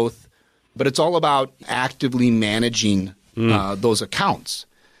strategic growth, but it's all about actively managing those accounts.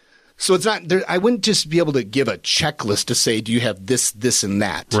 So it's not there. I wouldn't just be able to give a checklist to say, do you have this, this, and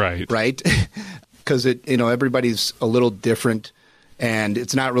that? Right. Because everybody's a little different, and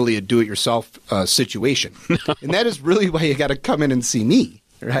it's not really a do-it-yourself situation. And that is really why you got to come in and see me,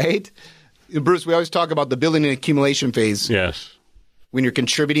 right? Bruce, we always talk about the building and accumulation phase. Yes. When you're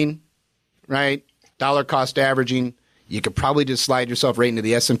contributing, right, dollar cost averaging, you could probably just slide yourself right into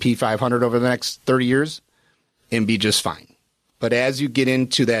the S&P 500 over the next 30 years and be just fine. But as you get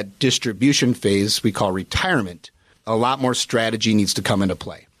into that distribution phase we call retirement, a lot more strategy needs to come into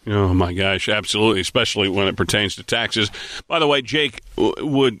play. Oh, my gosh, absolutely, especially when it pertains to taxes. By the way, Jake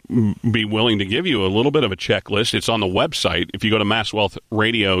would be willing to give you a little bit of a checklist. It's on the website. If you go to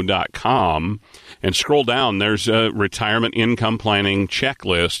masswealthradio.com and scroll down, there's a retirement income planning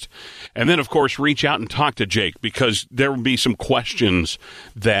checklist. And then, of course, reach out and talk to Jake because there will be some questions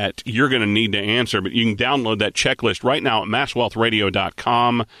that you're going to need to answer. But you can download that checklist right now at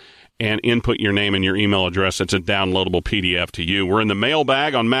masswealthradio.com. and input your name and your email address. It's a downloadable PDF to you. We're in the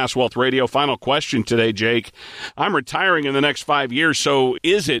mailbag on Mass Wealth Radio. Final question today, Jake. I'm retiring in the next 5 years, so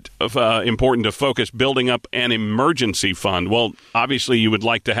is it important to focus building up an emergency fund? Well, obviously you would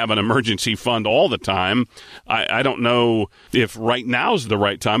like to have an emergency fund all the time. I don't know if right now is the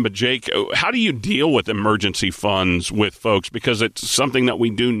right time, but Jake, how do you deal with emergency funds with folks? Because it's something that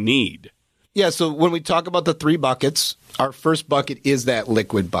we do need. Yeah, so when we talk about the 3 buckets, our first bucket is that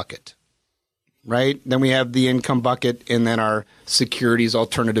liquid bucket, right? Then we have the income bucket and then our securities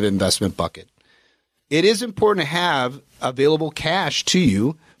alternative investment bucket. It is important to have available cash to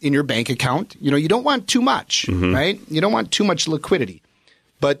you in your bank account. You don't want too much, right? You don't want too much liquidity.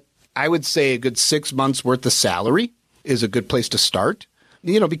 But I would say a good 6 months worth of salary is a good place to start,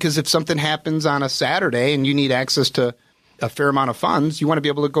 because if something happens on a Saturday and you need access to a fair amount of funds, you want to be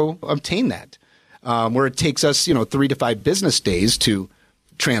able to go obtain that. where it takes us, 3 to 5 business days to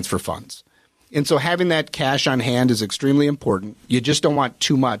transfer funds. And so having that cash on hand is extremely important. You just don't want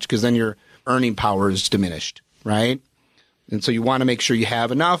too much because then your earning power is diminished, right? And so you want to make sure you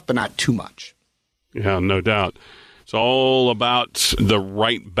have enough, but not too much. Yeah, no doubt. It's all about the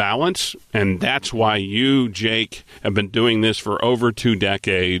right balance, and that's why you, Jake, have been doing this for over 2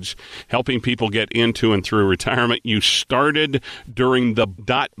 decades, helping people get into and through retirement. You started during the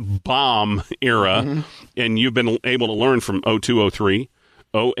dot-bomb era, and you've been able to learn from 02, 03,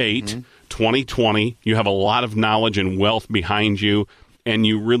 08, 2020. You have a lot of knowledge and wealth behind you, and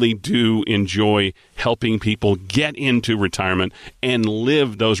you really do enjoy helping people get into retirement and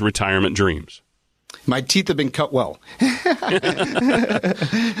live those retirement dreams. My teeth have been cut well.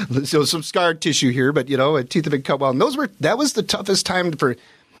 So some scar tissue here, but, teeth have been cut well. And that was the toughest time it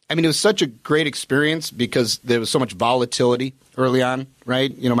was such a great experience because there was so much volatility early on,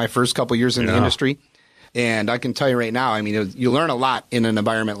 right? My first couple years in the industry. And I can tell you right now, you learn a lot in an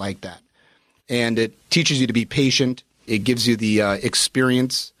environment like that. And it teaches you to be patient. It gives you the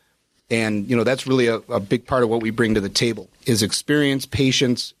experience. And, that's really a big part of what we bring to the table is experience,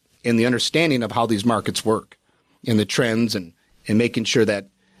 patience, and the understanding of how these markets work and the trends and making sure that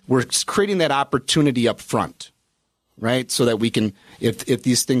we're creating that opportunity up front, right? So that we can, if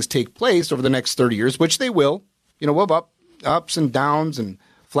these things take place over the next 30 years, which they will, we'll have ups and downs and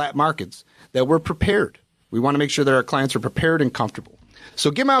flat markets, that we're prepared. We want to make sure that our clients are prepared and comfortable.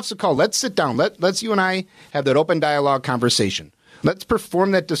 So give my office a call. Let's sit down. Let's you and I have that open dialogue conversation. Let's perform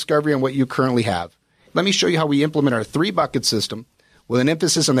that discovery on what you currently have. Let me show you how we implement our 3-bucket system with an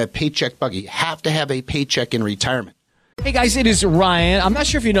emphasis on that paycheck bucket. You have to have a paycheck in retirement. Hey guys, it is Ryan. I'm not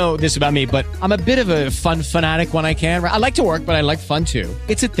sure if you know this about me, but I'm a bit of a fun fanatic when I can. I like to work, but I like fun too.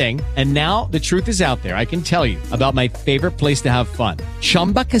 It's a thing. And now the truth is out there. I can tell you about my favorite place to have fun.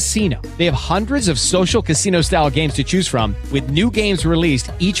 Chumba Casino. They have hundreds of social casino style games to choose from with new games released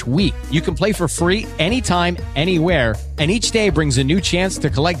each week. You can play for free anytime, anywhere. And each day brings a new chance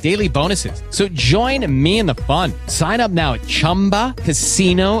to collect daily bonuses. So join me in the fun. Sign up now at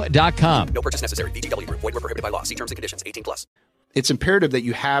ChumbaCasino.com. No purchase necessary. VGW Group. Void where prohibited by law. See terms and conditions. 18+. It's imperative that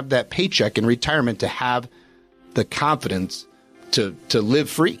you have that paycheck in retirement to have the confidence to live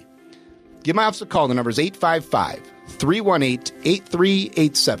free. Give my office a call. The number is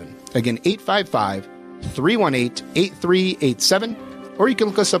 855-318-8387. Again, 855-318-8387. Or you can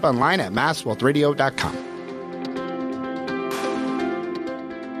look us up online at MassWealthRadio.com.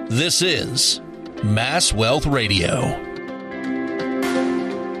 This is Mass Wealth Radio.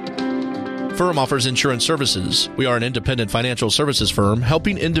 Firm offers insurance services. We are an independent financial services firm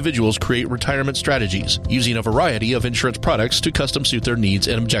helping individuals create retirement strategies using a variety of insurance products to custom suit their needs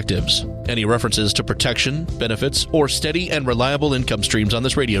and objectives. Any references to protection, benefits, or steady and reliable income streams on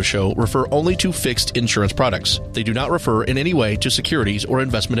this radio show refer only to fixed insurance products. They do not refer in any way to securities or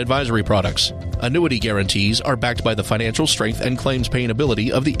investment advisory products. Annuity guarantees are backed by the financial strength and claims paying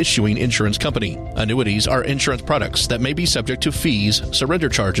ability of the issuing insurance company. Annuities are insurance products that may be subject to fees, surrender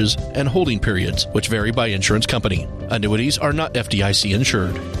charges, and holding periods, which vary by insurance company. Annuities are not FDIC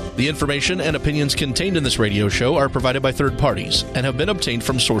insured. The information and opinions contained in this radio show are provided by third parties and have been obtained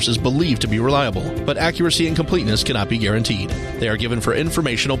from sources believed to be reliable, but accuracy and completeness cannot be guaranteed. They are given for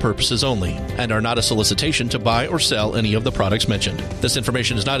informational purposes only and are not a solicitation to buy or sell any of the products mentioned. This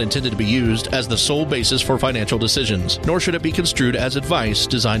information is not intended to be used as the sole basis for financial decisions, nor should it be construed as advice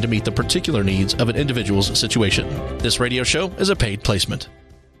designed to meet the particular needs of an individual's situation. This radio show is a paid placement.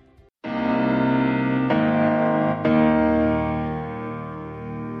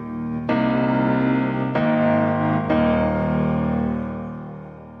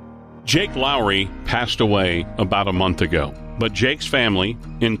 Jake Lowry passed away about a month ago, but Jake's family,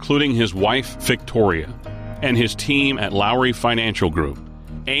 including his wife Victoria and his team at Lowry Financial Group,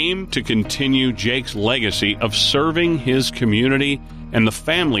 aim to continue Jake's legacy of serving his community and the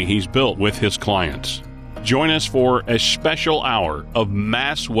family he's built with his clients. Join us for a special hour of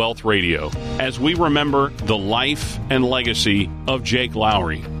Mass Wealth Radio as we remember the life and legacy of Jake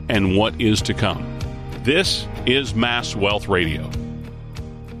Lowry and what is to come. This is Mass Wealth Radio.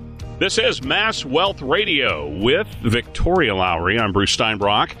 This is Mass Wealth Radio with Victoria Lowry. I'm Bruce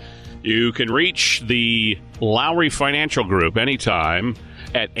Steinbrock. You can reach the Lowry Financial Group anytime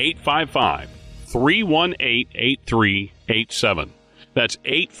at 855-318-8387. That's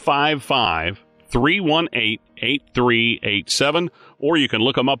 855-318-8387. Or you can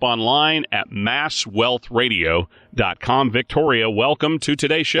look them up online at masswealthradio.com. Victoria, welcome to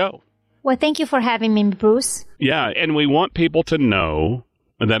today's show. Well, thank you for having me, Bruce. Yeah, and we want people to know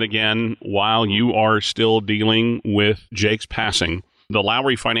that, again, while you are still dealing with Jake's passing, the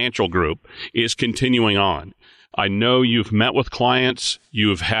Lowry Financial Group is continuing on. I know you've met with clients,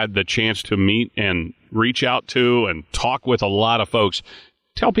 you've had the chance to meet and reach out to and talk with a lot of folks.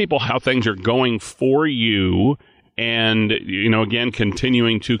 Tell people how things are going for you and, again,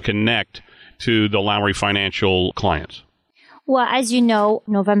 continuing to connect to the Lowry Financial clients. Well, as you know,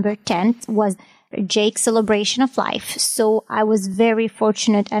 November 10th was Jake's celebration of life. So I was very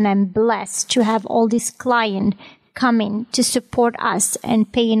fortunate and I'm blessed to have all these clients coming to support us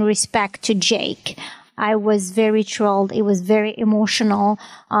and paying respect to Jake. I was very thrilled. It was very emotional.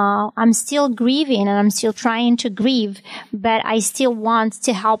 I'm still grieving and I'm still trying to grieve, but I still want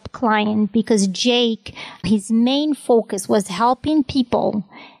to help clients because Jake, his main focus was helping people,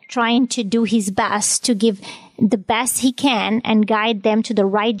 trying to do his best to give the best he can and guide them to the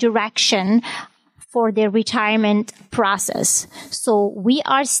right direction for their retirement process. So we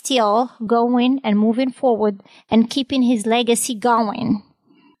are still going and moving forward and keeping his legacy going.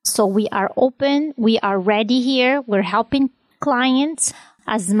 So we are open. We are ready here. We're helping clients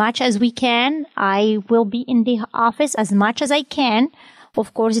as much as we can. I will be in the office as much as I can.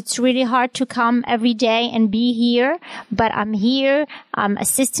 Of course, it's really hard to come every day and be here, but I'm here. I'm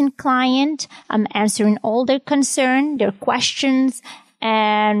assisting client. I'm answering all their concerns, their questions,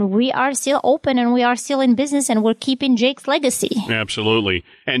 and we are still open and we are still in business and we're keeping Jake's legacy. Absolutely.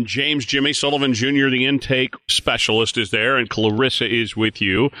 And James Jimmy Sullivan Jr., the intake specialist, is there, and Clarissa is with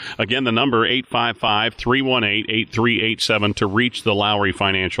you. Again, the number 855-318-8387 to reach the Lowry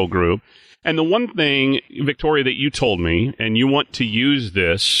Financial Group. And the one thing, Victoria, that you told me, and you want to use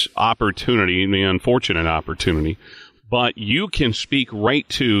this opportunity, the unfortunate opportunity, but you can speak right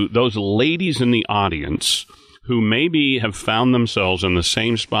to those ladies in the audience who maybe have found themselves in the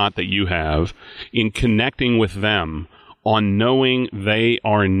same spot that you have, in connecting with them on knowing they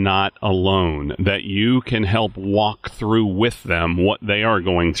are not alone, that you can help walk through with them what they are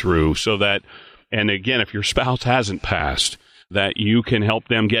going through so that, and again, if your spouse hasn't passed, that you can help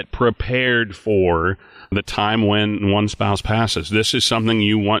them get prepared for the time when one spouse passes. This is something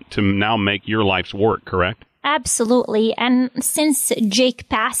you want to now make your life's work, correct? Absolutely. And since Jake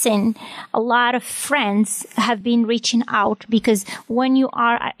passing, a lot of friends have been reaching out because when you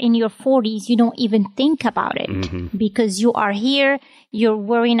are in your 40s, you don't even think about it because you are here. You're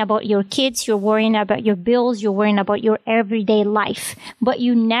worrying about your kids. You're worrying about your bills. You're worrying about your everyday life, but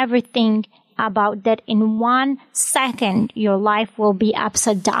you never think about that in 1 second, your life will be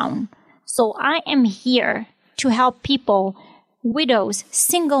upside down. So I am here to help people, widows,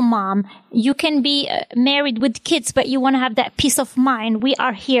 single mom. You can be married with kids, but you want to have that peace of mind. We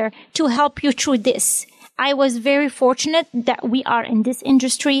are here to help you through this. I was very fortunate that we are in this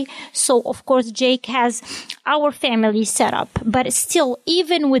industry. So, of course, Jake has our family set up. But still,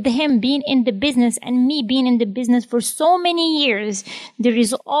 even with him being in the business and me being in the business for so many years, there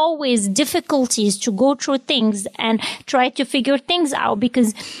is always difficulties to go through things and try to figure things out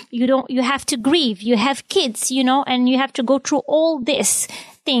because you have to grieve. You have kids, and you have to go through all this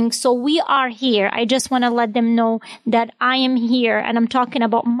thing. So we are here. I just want to let them know that I am here and I'm talking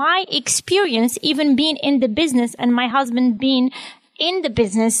about my experience, even being in the business and my husband being in the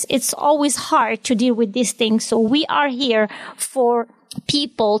business. It's always hard to deal with these things. So we are here for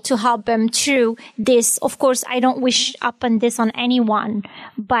people to help them through this. Of course, I don't wish upon this on anyone,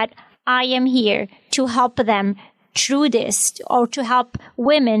 but I am here to help them through this or to help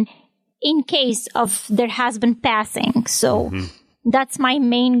women in case of their husband passing. So that's my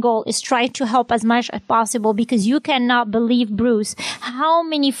main goal, is try to help as much as possible because you cannot believe, Bruce, how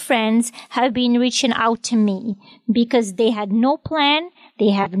many friends have been reaching out to me because they had no plan. They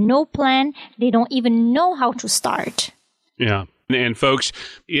have no plan. They don't even know how to start. Yeah. And folks,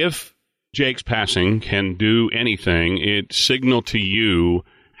 if Jake's passing can do anything, it signal to you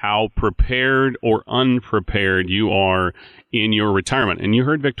how prepared or unprepared you are in your retirement. And you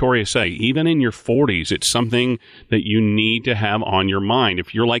heard Victoria say, even in your 40s, it's something that you need to have on your mind.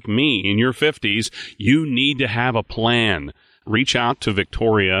 If you're like me in your 50s, you need to have a plan. Reach out to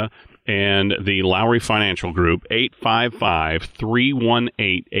Victoria and the Lowry Financial Group,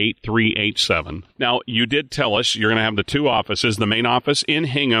 855-318-8387. Now, you did tell us you're going to have the two offices. The main office in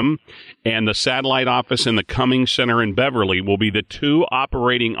Hingham and the satellite office in the Cummings Center in Beverly will be the two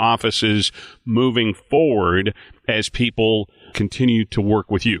operating offices moving forward as people continue to work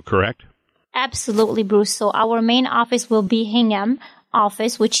with you, correct? Absolutely, Bruce. So our main office will be Hingham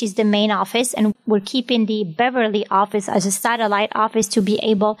office, which is the main office, and we're keeping the Beverly office as a satellite office to be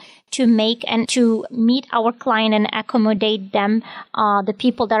able to make and to meet our client and accommodate them, the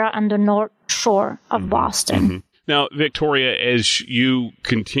people that are on the North Shore of Boston. Now, Victoria, as you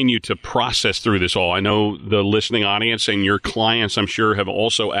continue to process through this all, I know the listening audience and your clients, I'm sure, have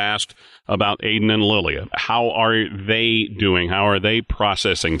also asked about Aiden and Lilia. How are they doing? How are they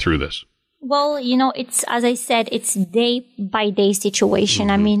processing through this? Well, it's, as I said, it's day by day situation.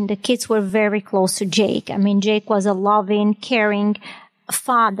 Mm-hmm. I mean, the kids were very close to Jake. I mean, Jake was a loving, caring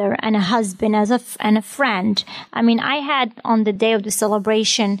father and a husband and a friend. I mean, I had on the day of the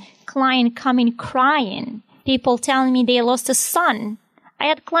celebration, client coming crying, people telling me they lost a son. I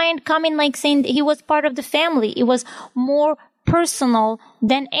had client coming like saying he was part of the family. It was more personal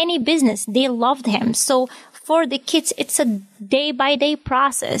than any business. They loved him. So for the kids, it's a day by day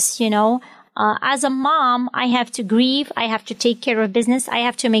process, As a mom, I have to grieve. I have to take care of business. I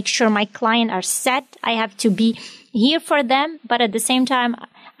have to make sure my clients are set. I have to be here for them. But at the same time,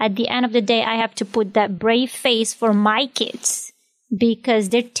 at the end of the day, I have to put that brave face for my kids because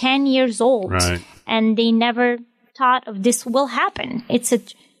they're 10 years old. Right. And they never thought of this will happen. It's a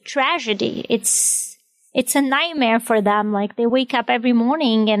tragedy. It's a nightmare for them. Like they wake up every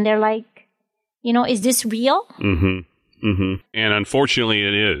morning and they're like, is this real? Mm-hmm. Mm-hmm. And unfortunately,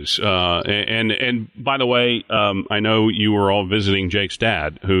 it is. And by the way, I know you were all visiting Jake's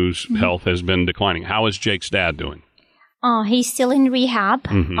dad, whose health has been declining. How is Jake's dad doing? He's still in rehab.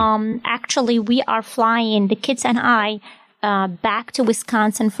 Mm-hmm. Actually, we are flying, the kids and I, back to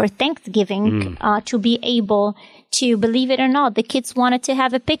Wisconsin for Thanksgiving to be able to, believe it or not, the kids wanted to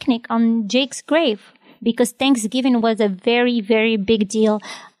have a picnic on Jake's grave because Thanksgiving was a very, very big deal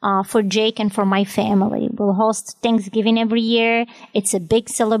for Jake and for my family. We'll host Thanksgiving every year. It's a big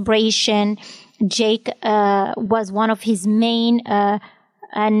celebration. Jake was one of his main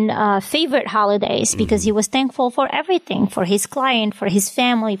and favorite holidays because he was thankful for everything, for his client, for his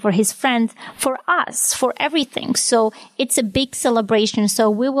family, for his friends, for us, for everything. So it's a big celebration. So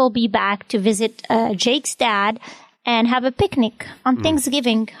we will be back to visit Jake's dad and have a picnic on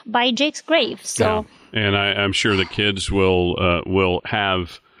Thanksgiving by Jake's grave. So, and I'm sure the kids will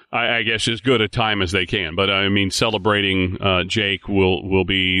have, I guess, as good a time as they can. But I mean, celebrating Jake will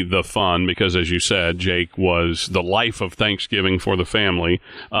be the fun because, as you said, Jake was the life of Thanksgiving for the family.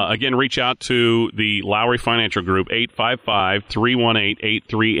 Again, reach out to the Lowry Financial Group,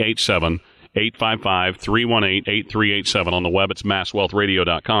 855-318-8387. 855-318-8387. On the web, it's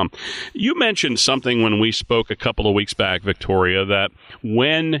masswealthradio.com. You mentioned something when we spoke a couple of weeks back, Victoria, that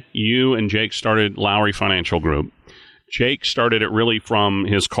when you and Jake started Lowry Financial Group, Jake started it really from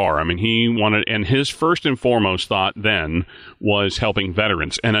his car. I mean, he wanted, and his first and foremost thought then was helping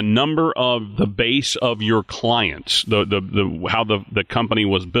veterans. And a number of the base of your clients, how the company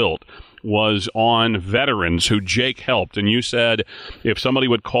was built, was on veterans who Jake helped. And you said if somebody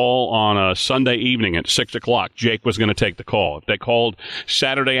would call on a Sunday evening at 6 o'clock, Jake was going to take the call. If they called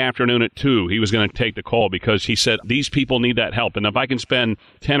Saturday afternoon at 2, he was going to take the call because he said, these people need that help. And if I can spend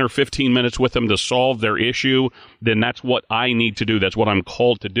 10 or 15 minutes with them to solve their issue, then that's what I need to do. That's what I'm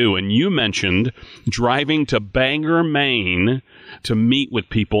called to do. And you mentioned driving to Bangor, Maine to meet with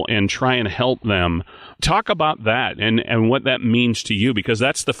people and try and help them. Talk about that and what that means to you, because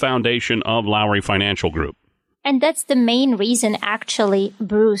that's the foundation of Lowry Financial Group. And that's the main reason, actually,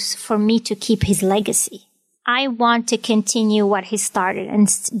 Bruce, for me to keep his legacy. I want to continue what he started. And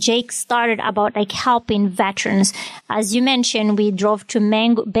Jake started about helping veterans. As you mentioned, we drove to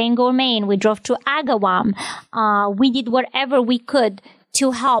Bangor, Maine. We drove to Agawam. We did whatever we could to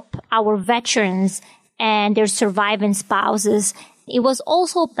help our veterans and their surviving spouses. It was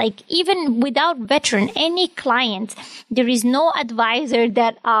also even without veteran, any client, there is no advisor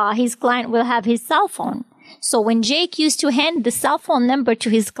that his client will have his cell phone. So when Jake used to hand the cell phone number to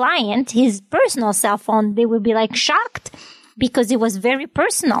his client, his personal cell phone, they would be shocked because it was very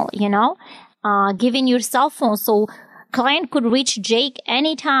personal, giving your cell phone. So client could reach Jake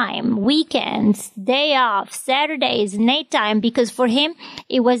anytime, weekends, day off, Saturdays, nighttime, because for him,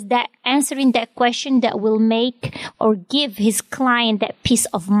 it was that answering that question that will make or give his client that peace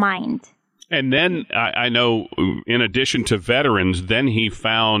of mind. And then I know, in addition to veterans, then he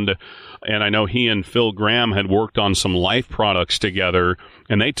found, and I know he and Phil Graham had worked on some life products together,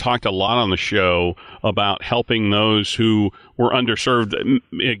 and they talked a lot on the show about helping those who were underserved,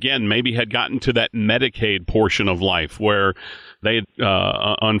 again, maybe had gotten to that Medicaid portion of life where they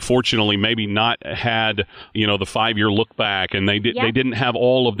unfortunately maybe not had, the 5-year look back, and they didn't have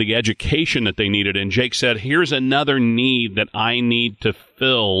all of the education that they needed. And Jake said, here's another need that I need to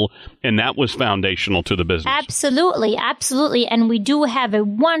fill, and that was foundational to the business. Absolutely. And we do have a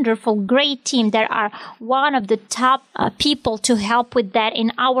wonderful great team that are one of the top people to help with that in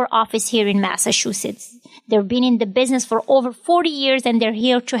our office here in Massachusetts. They've been in the business for over 40 years and they're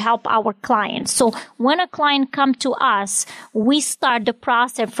here to help our clients. So when a client comes to us, we start the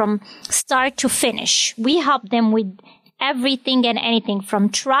process from start to finish. We help them with everything and anything from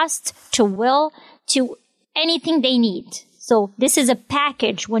trust to will to anything they need. So this is a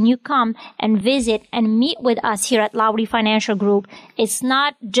package when you come and visit and meet with us here at Lowry Financial Group. It's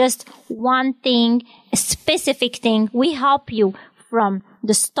not just one thing, a specific thing. We help you from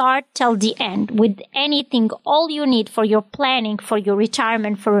the start till the end with anything, all you need for your planning, for your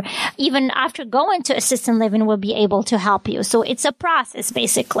retirement, for even after going to assisted living, we'll be able to help you. So it's a process,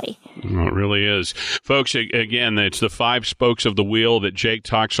 basically. Well, it really is. Folks, again, it's the 5 spokes of the wheel that Jake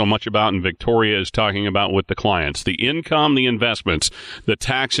talks so much about and Victoria is talking about with the clients. The income, the investments, the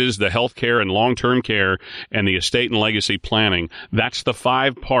taxes, the health care and long-term care, and the estate and legacy planning. That's the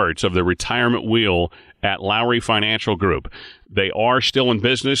 5 parts of the retirement wheel at Lowry Financial Group. They are still in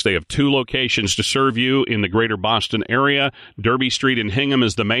business. They have 2 locations to serve you in the greater Boston area. Derby Street in Hingham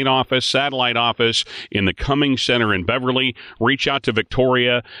is the main office, satellite office in the Cummings Center in Beverly. Reach out to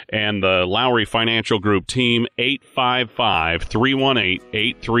Victoria and the Lowry Financial Group team,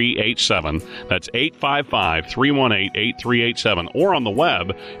 855-318-8387. That's 855-318-8387. Or on the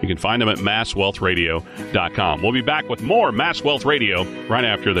web, you can find them at MassWealthRadio.com. We'll be back with more Mass Wealth Radio right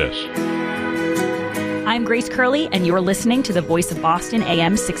after this. I'm Grace Curley, and you're listening to the Voice of Boston,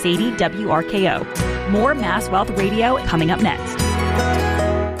 AM 680 WRKO. More Mass Wealth Radio coming up next.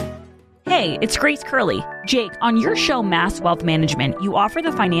 Hey, it's Grace Curley. Jake, on your show, Mass Wealth Management, you offer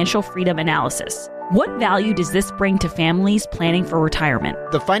the financial freedom analysis. What value does this bring to families planning for retirement?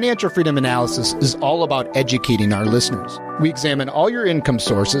 The Financial Freedom Analysis is all about educating our listeners. We examine all your income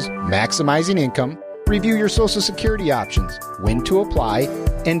sources, maximizing income, review your Social Security options, when to apply,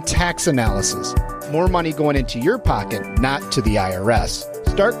 and tax analysis. More money going into your pocket, not to the IRS.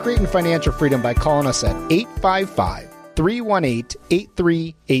 Start creating financial freedom by calling us at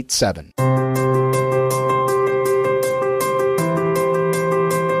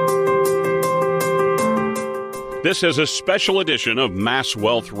This is a special edition of Mass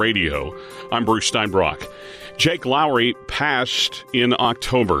Wealth Radio. I'm Bruce Steinbrock. Jake Lowry passed in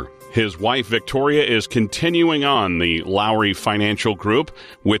October. His wife, Victoria, is continuing on the Lowry Financial Group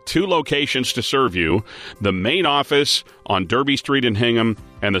with 2 locations to serve you, the main office on Derby Street in Hingham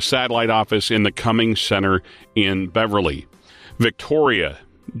and the satellite office in the Cummings Center in Beverly. Victoria,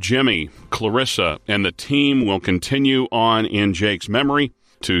 Jimmy, Clarissa, and the team will continue on in Jake's memory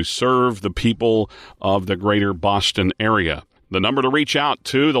to serve the people of the greater Boston area. The number to reach out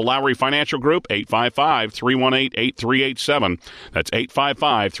to the Lowry Financial Group, 855-318-8387. That's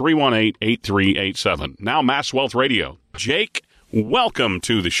 855-318-8387. Now Mass Wealth Radio. Jake, welcome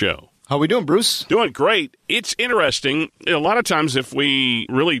to the show. How we doing, Bruce? Doing great. It's interesting. A lot of times if we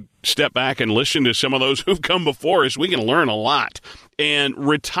really step back and listen to some of those who've come before us, we can learn a lot. And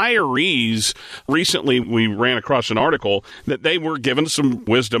retirees, recently we ran across an article that they were given some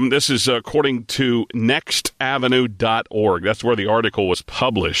wisdom. This is according to nextavenue.org. That's where the article was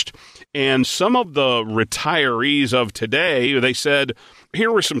published. And some of the retirees of today, they said,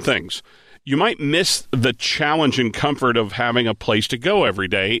 here were some things. You might miss the challenge and comfort of having a place to go every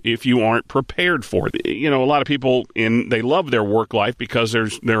day if you aren't prepared for it. You know, a lot of people, they love their work life because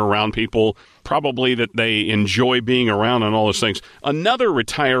they're around people probably that they enjoy being around and all those things. Another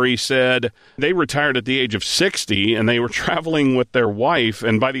retiree said they retired at the age of 60 and they were traveling with their wife.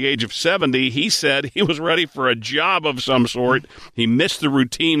 And by the age of 70, he said he was ready for a job of some sort. He missed the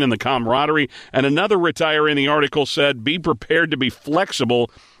routine and the camaraderie. And another retiree in the article said, be prepared to be flexible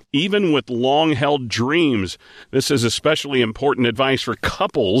even with long-held dreams. This is especially important advice for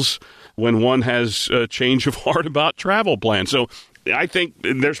couples when one has a change of heart about travel plans. So I think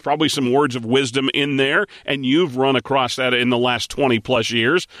there's probably some words of wisdom in there, and you've run across that in the last 20-plus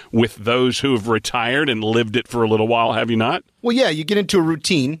years with those who have retired and lived it for a little while, have you not? Well, yeah, you get into a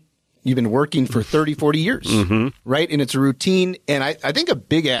routine. You've been working for 30, 40 years, right? And it's a routine, and I think a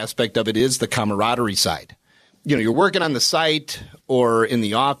big aspect of it is the camaraderie side. You know, you're working on the site or in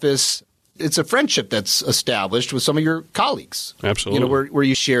the office. It's a friendship that's established with some of your colleagues. Absolutely. You know, where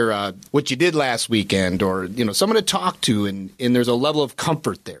you share what you did last weekend or, you know, someone to talk to, and there's a level of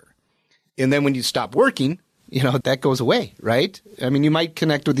comfort there. And then when you stop working, you know, that goes away, right? I mean, you might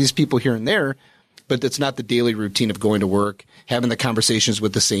connect with these people here and there, but it's not the daily routine of going to work, having the conversations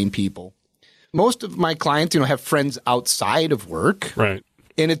with the same people. Most of my clients, you know, have friends outside of work. Right.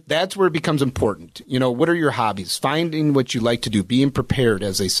 And that's where it becomes important. You know, what are your hobbies? Finding what you like to do, being prepared,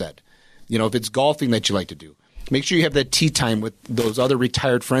 as they said. You know, if it's golfing that you like to do, Make sure you have that tea time with those other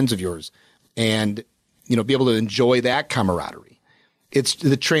retired friends of yours and, be able to enjoy that camaraderie. It's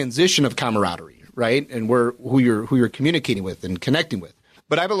the transition of camaraderie, right? And who you're communicating with and connecting with.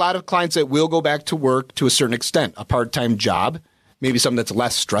 But I have a lot of clients that will go back to work to a certain extent, a part-time job, maybe something that's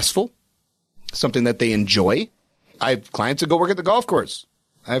less stressful, something that they enjoy. I have clients that go work at the golf course.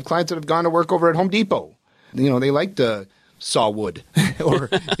 I have clients that have gone to work over at Home Depot. They like to saw wood or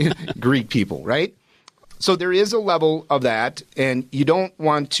greet people, right? So there is a level of that, and you don't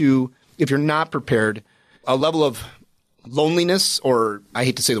want to, if you're not prepared, a level of loneliness, or I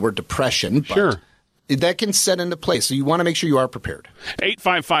hate to say the word depression, but sure, that can set into place. So you want to make sure you are prepared.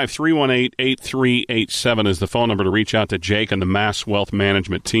 855-318-8387 is the phone number to reach out to Jake and the Mass Wealth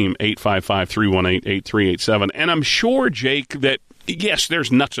Management team, 855-318-8387. And I'm sure, Jake, that yes,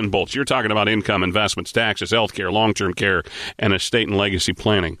 there's nuts and bolts. You're talking about income, investments, taxes, healthcare, long-term care, and estate and legacy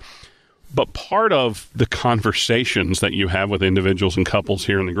planning. But part of the conversations that you have with individuals and couples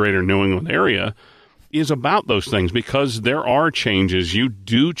here in the greater New England area is about those things, because there are changes. You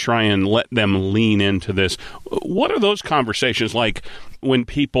do try and let them lean into this. What are those conversations like when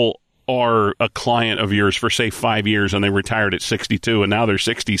people are a client of yours for, say, 5 years and they retired at 62 and now they're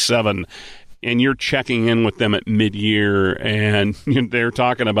 67, and you're checking in with them at mid-year and they're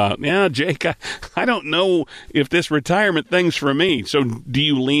talking about, yeah, Jake, I don't know if this retirement thing's for me. So do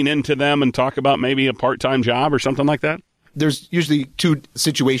you lean into them and talk about maybe a part-time job or something like that? There's usually two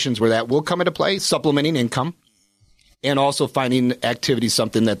situations where that will come into play: supplementing income and also finding activity,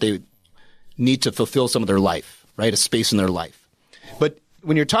 something that they need to fulfill some of their life, right? A space in their life. But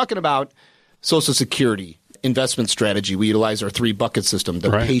when you're talking about Social Security, investment strategy, we utilize our 3-bucket system,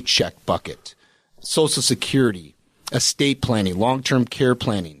 the paycheck bucket, Social Security, estate planning, long-term care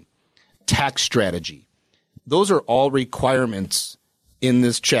planning, tax strategy. Those are all requirements in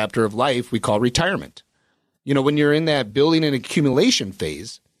this chapter of life we call retirement. When you're in that building and accumulation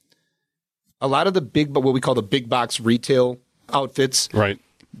phase, a lot of the what we call the big box retail outfits, right,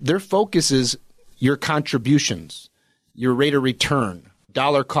 their focus is your contributions, your rate of return,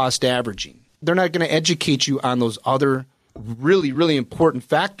 dollar cost averaging. They're not going to educate you on those other really, really important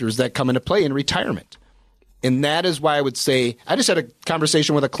factors that come into play in retirement. And that is why I would say, I just had a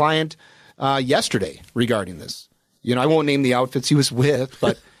conversation with a client yesterday regarding this. I won't name the outfits he was with,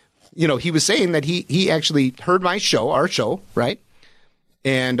 but he was saying that he actually heard our show, right?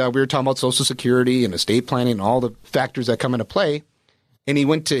 And we were talking about Social Security and estate planning and all the factors that come into play. And he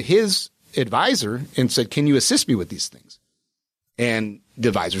went to his advisor and said, can you assist me with these things? And the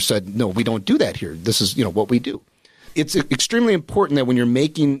advisor said, no, we don't do that here. This is, what we do. It's extremely important that when you're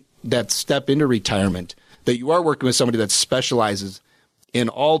making that step into retirement, that you are working with somebody that specializes in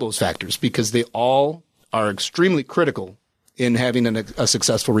all those factors, because they all are extremely critical in having a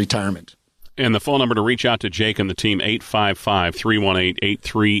successful retirement. And the phone number to reach out to Jake and the team,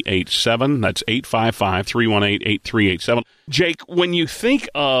 855-318-8387. That's 855-318-8387. Jake, when you think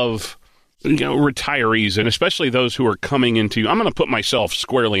of retirees, and especially those who are coming into, I'm going to put myself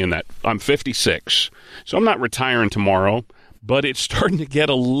squarely in that. I'm 56, so I'm not retiring tomorrow, but it's starting to get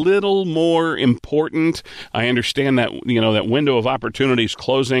a little more important. I understand that, that window of opportunity is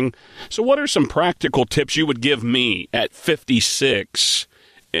closing. So what are some practical tips you would give me at 56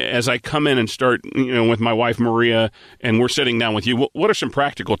 as I come in and start, with my wife, Maria, and we're sitting down with you? What are some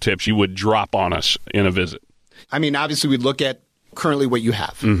practical tips you would drop on us in a visit? I mean, obviously, we'd look at currently what you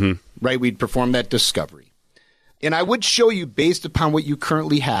have, right? We'd perform that discovery. And I would show you, based upon what you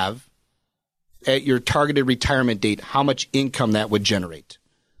currently have at your targeted retirement date, how much income that would generate,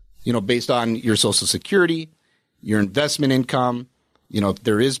 based on your Social Security, your investment income, if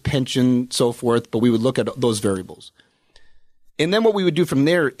there is pension, so forth. But we would look at those variables. And then what we would do from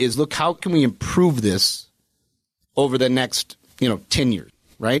there is look, how can we improve this over the next, 10 years,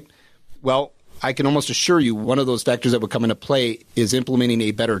 right? Well, I can almost assure you one of those factors that would come into play is implementing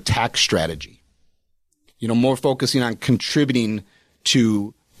a better tax strategy. More focusing on contributing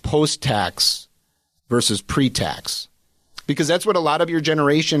to post-tax versus pre-tax, because that's what a lot of your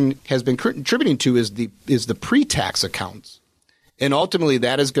generation has been contributing to is the pre-tax accounts. And ultimately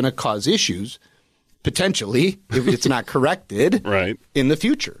that is going to cause issues, potentially, if it's not corrected right, in the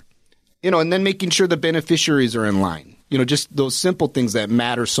future. And then making sure the beneficiaries are in line. Just those simple things that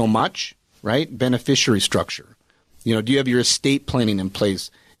matter so much. Right? Beneficiary structure. Do you have your estate planning in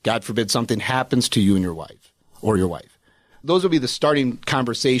place? God forbid something happens to you and your wife or your wife. Those will be the starting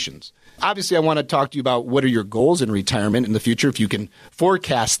conversations. Obviously, I want to talk to you about what are your goals in retirement in the future. If you can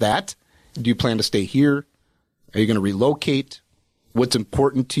forecast that, do you plan to stay here? Are you going to relocate? What's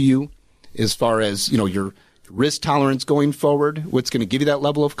important to you as far as, your risk tolerance going forward? What's going to give you that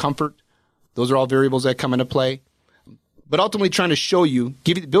level of comfort? Those are all variables that come into play. But ultimately trying to show you,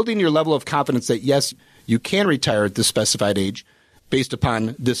 building your level of confidence that, yes, you can retire at this specified age based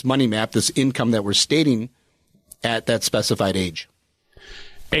upon this money map, this income that we're stating at that specified age.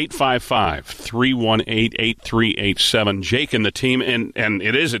 855-318-8387. Jake and the team, and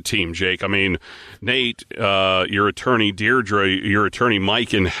it is a team, Jake. I mean, Nate, your attorney, Deirdre, your attorney,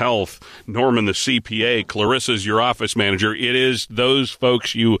 Mike in health, Norman, the CPA, Clarissa's your office manager. It is those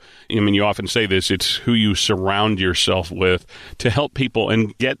folks you often say this, it's who you surround yourself with to help people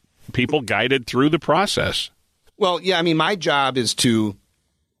and get people guided through the process. Well, yeah, I mean, my job is to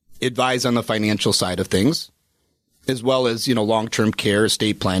advise on the financial side of things, as well as, long-term care,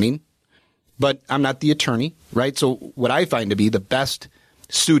 estate planning. But I'm not the attorney, right? So what I find to be the best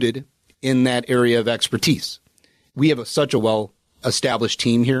suited in that area of expertise. We have such a well-established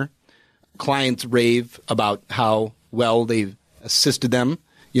team here. Clients rave about how well they've assisted them,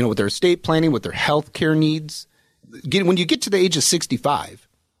 with their estate planning, with their health care needs. When you get to the age of 65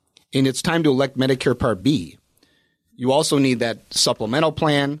 and it's time to elect Medicare Part B, you also need that supplemental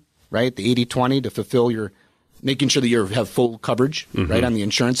plan, right? The 80-20 to fulfill making sure that you have full coverage, right, on the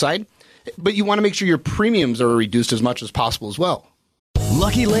insurance side. But you want to make sure your premiums are reduced as much as possible as well.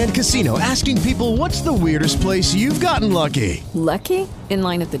 Lucky Land Casino, asking people, what's the weirdest place you've gotten lucky? Lucky? In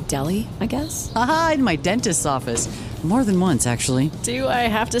line at the deli, I guess? Aha, in my dentist's office. More than once, actually. Do I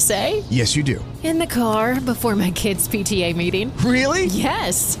have to say? Yes, you do. In the car before my kids' PTA meeting. Really?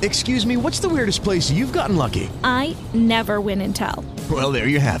 Yes. Excuse me, what's the weirdest place you've gotten lucky? I never win and tell. Well, there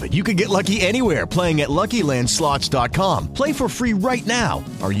you have it. You can get lucky anywhere, playing at LuckyLandSlots.com. Play for free right now.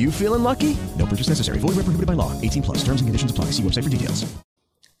 Are you feeling lucky? No purchase necessary. Void where prohibited by law. 18 plus. Terms and conditions apply. See website for details.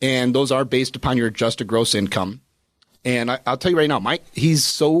 And those are based upon your adjusted gross income. And I'll tell you right now, Mike, he's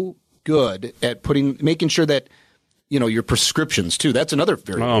so good at making sure that, your prescriptions too. That's another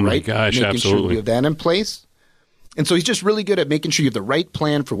variable, right? Oh my gosh, making absolutely. Sure you have that in place. And so he's just really good at making sure you have the right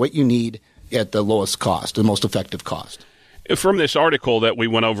plan for what you need at the lowest cost, the most effective cost. From this article that we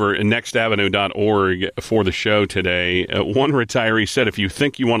went over in nextavenue.org for the show today, one retiree said, if you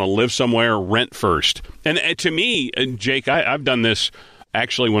think you want to live somewhere, rent first. And to me, Jake, I've done this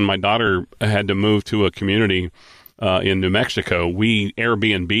actually when my daughter had to move to a community in New Mexico. We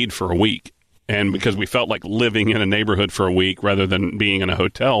Airbnb'd for a week. And because we felt like living in a neighborhood for a week rather than being in a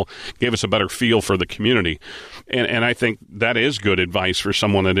hotel gave us a better feel for the community. And I think that is good advice for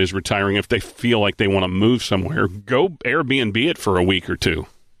someone that is retiring. If they feel like they want to move somewhere, go Airbnb it for a week or two.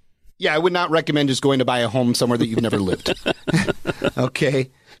 Yeah, I would not recommend just going to buy a home somewhere that you've never lived. Okay.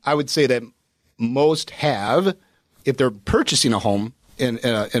 I would say that most have, if they're purchasing a home in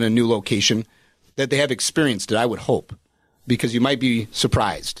a new location, that they have experienced it, I would hope. Because you might be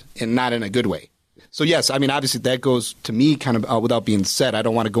surprised and not in a good way. So, yes, I mean, obviously that goes to me kind of without being said. I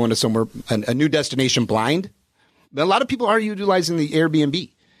don't want to go into somewhere, a new destination blind. But a lot of people are utilizing the Airbnb.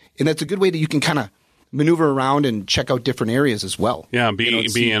 And that's a good way that you can kind of maneuver around and check out different areas as well. Yeah,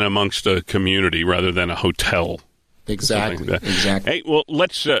 be in amongst a community rather than a hotel. Exactly. Like exactly. Hey, well,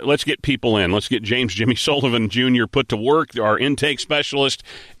 let's get people in. Let's get James Jimmy Sullivan Jr. put to work, our intake specialist.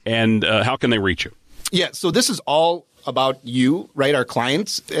 And how can they reach you? Yeah, so this is all about you, right, our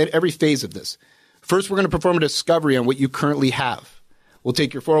clients, at every phase of this. First, we're going to perform a discovery on what you currently have. We'll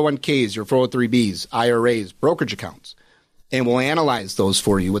take your 401ks, your 403bs, IRAs, brokerage accounts, and we'll analyze those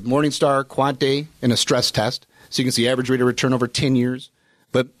for you with Morningstar, Quante, and a stress test, so you can see average rate of return over 10 years.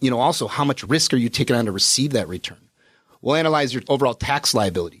 But, also how much risk are you taking on to receive that return? We'll analyze your overall tax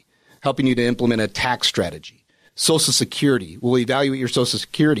liability, helping you to implement a tax strategy. Social Security, we'll evaluate your Social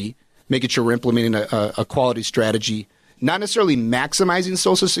Security, making sure we're implementing a quality strategy, not necessarily maximizing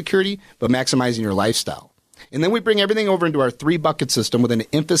Social Security, but maximizing your lifestyle. And then we bring everything over into our 3-bucket system with an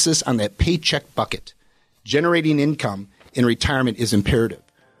emphasis on that paycheck bucket. Generating income in retirement is imperative.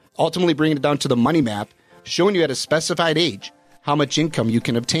 Ultimately bringing it down to the money map, showing you at a specified age how much income you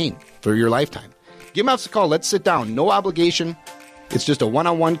can obtain for your lifetime. Give us a call. Let's sit down. No obligation. It's just a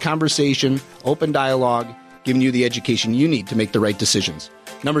one-on-one conversation, open dialogue, giving you the education you need to make the right decisions.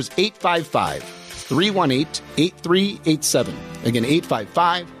 Number's 855-318-8387. Again,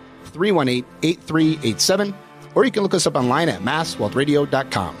 855-318-8387. Or you can look us up online at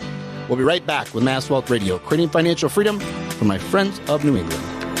MassWealthRadio.com. We'll be right back with Mass Wealth Radio, creating financial freedom for my friends of New England.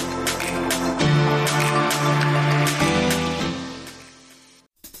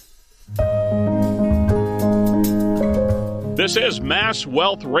 This is Mass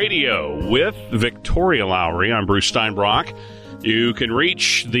Wealth Radio with Victoria Lowry. I'm Bruce Steinbrock. You can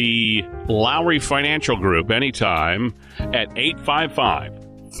reach the Lowry Financial Group anytime at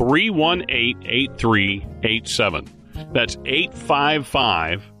 855-318-8387. That's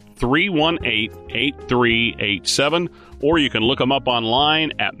 855-318-8387. 318-8387, or you can look them up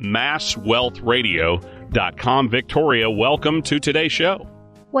online at masswealthradio.com. Victoria, welcome to today's show.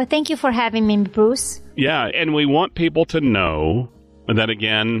 Well, thank you for having me, Bruce. Yeah, and we want people to know that,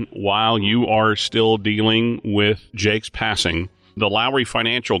 again, while you are still dealing with Jake's passing, the Lowry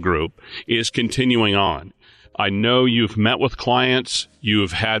Financial Group is continuing on. I know you've met with clients,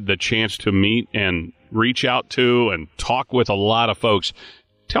 you've had the chance to meet and reach out to and talk with a lot of folks.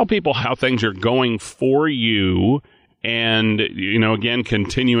 Tell people how things are going for you and, again,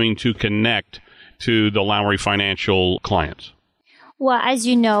 continuing to connect to the Lowry Financial clients. Well, as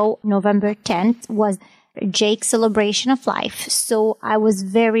you know, November 10th was Jake's celebration of life. So I was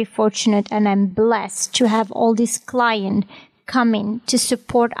very fortunate and I'm blessed to have all these clients coming to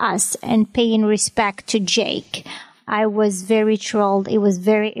support us and paying respect to Jake. I was very thrilled. It was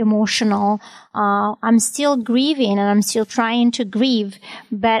very emotional. I'm still grieving and I'm still trying to grieve,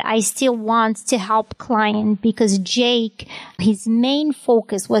 but I still want to help clients because Jake, his main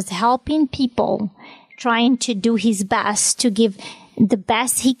focus was helping people, trying to do his best to give the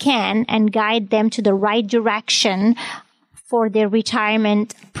best he can and guide them to the right direction for their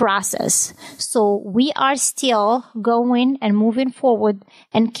retirement process. So we are still going and moving forward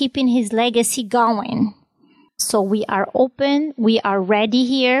and keeping his legacy going. So we are open. We are ready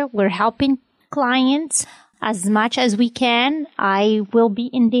here. We're helping clients as much as we can. I will be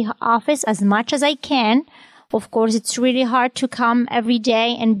in the office as much as I can. Of course, it's really hard to come every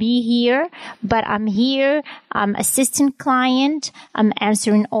day and be here, but I'm here. I'm assisting client. I'm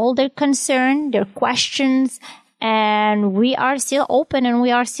answering all their concerns, their questions, and we are still open and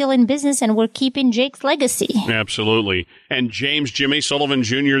we are still in business and we're keeping Jake's legacy. Absolutely. And James Jimmy Sullivan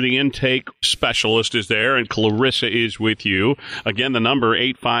Jr., the intake specialist, is there, and Clarissa is with you. Again, the number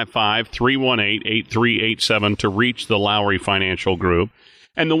 855-318-8387 to reach the Lowry Financial Group.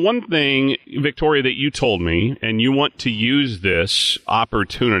 And the one thing, Victoria, that you told me, and you want to use this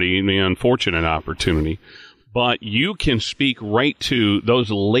opportunity, the unfortunate opportunity, but you can speak right to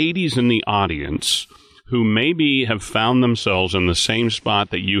those ladies in the audience who maybe have found themselves in the same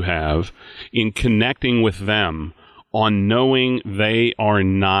spot that you have, in connecting with them on knowing they are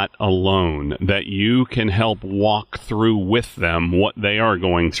not alone, that you can help walk through with them what they are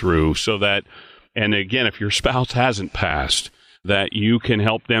going through so that, and again, if your spouse hasn't passed, that you can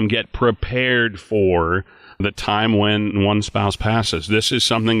help them get prepared for the time when one spouse passes. This is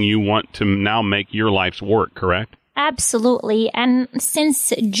something you want to now make your life's work, correct? Absolutely. And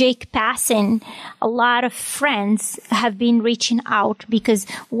since Jake passing, a lot of friends have been reaching out because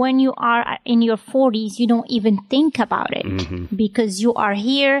when you are in your 40s, you don't even think about it because you are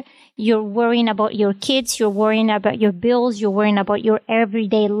here. You're worrying about your kids. You're worrying about your bills. You're worrying about your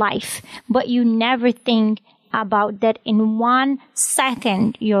everyday life. But you never think about that in 1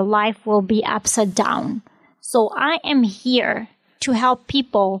 second, your life will be upside down. So I am here to help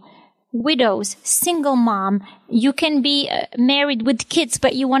people, widows, single mom. You can be married with kids,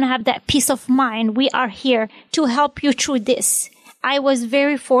 but you want to have that peace of mind. We are here to help you through this. I was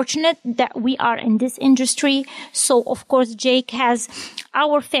very fortunate that we are in this industry. So, of course, Jake has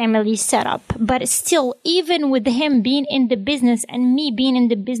our family set up. But still, even with him being in the business and me being in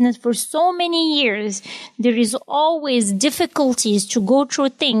the business for so many years, there is always difficulties to go through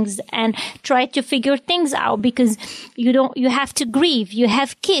things and try to figure things out because you have to grieve. You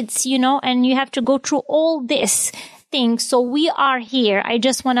have kids, and you have to go through all this. So we are here. I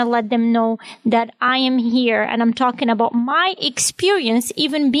just want to let them know that I am here and I'm talking about my experience,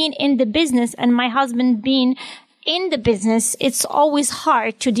 even being in the business and my husband being in the business. It's always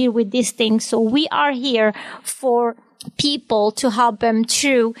hard to deal with these things. So we are here for people to help them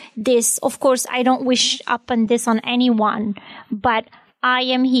through this. Of course, I don't wish upon this on anyone, but I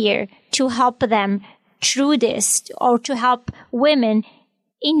am here to help them through this or to help women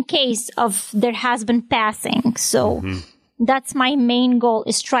in case of their husband passing. So that's my main goal,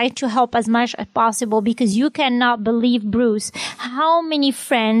 is try to help as much as possible because you cannot believe, Bruce, how many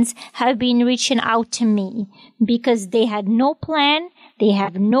friends have been reaching out to me because they had no plan. They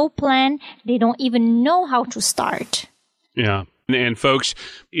have no plan. They don't even know how to start. Yeah. And folks,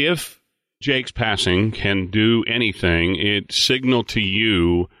 if Jake's passing can do anything, it signal to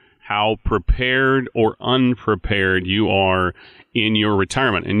you how prepared or unprepared you are in your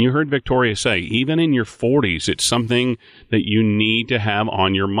retirement. And you heard Victoria say, even in your 40s, it's something that you need to have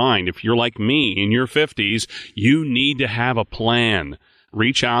on your mind. If you're like me in your 50s, you need to have a plan.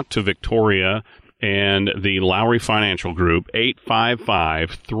 Reach out to Victoria and the Lowry Financial Group,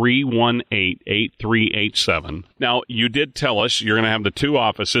 855-318-8387. Now, you did tell us you're going to have the two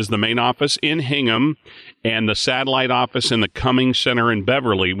offices, the main office in Hingham and the satellite office in the Cummings Center in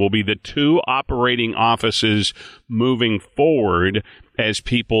Beverly will be the two operating offices moving forward as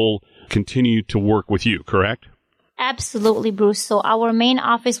people continue to work with you, correct? Absolutely, Bruce. So our main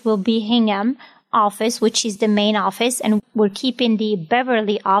office will be Hingham office, which is the main office, and we're keeping the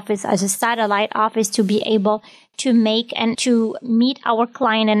Beverly office as a satellite office to be able to make and to meet our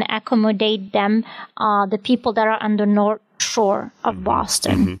client and accommodate them, the people that are on the North Shore of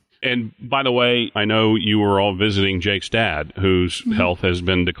Boston. Mm-hmm. And by the way, I know you were all visiting Jake's dad, whose health has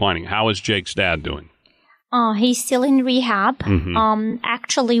been declining. How is Jake's dad doing? He's still in rehab.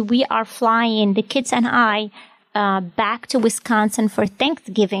 Actually, we are flying, the kids and I, back to Wisconsin for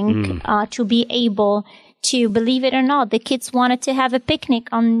Thanksgiving to be able to, believe it or not, the kids wanted to have a picnic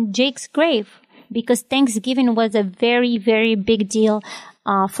on Jake's grave because Thanksgiving was a very, very big deal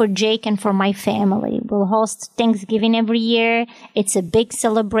for Jake and for my family. We'll host Thanksgiving every year. It's a big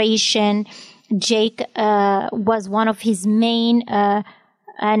celebration. Jake was one of his main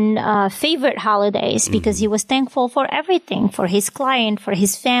and favorite holidays because he was thankful for everything, for his client, for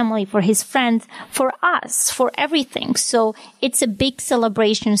his family, for his friends, for us, for everything. So it's a big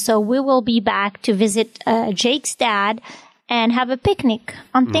celebration. So we will be back to visit Jake's dad and have a picnic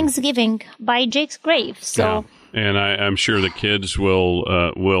on Thanksgiving by Jake's grave. So, and I'm sure the kids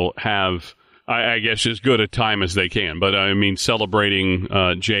will have, I guess, as good a time as they can. But I mean, celebrating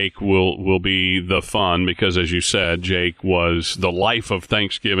Jake will be the fun because, as you said, Jake was the life of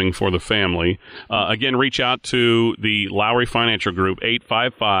Thanksgiving for the family. Again, reach out to the Lowry Financial Group,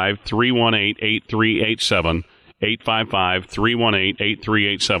 855-318-8387.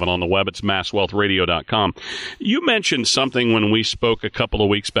 855-318-8387. On the web, it's masswealthradio.com. You mentioned something when we spoke a couple of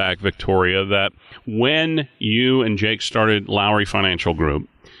weeks back, Victoria, that when you and Jake started Lowry Financial Group,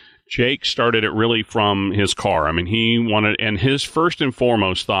 Jake started it really from his car. I mean, he wanted, and his first and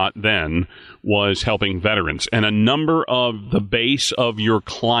foremost thought then was helping veterans. And a number of the base of your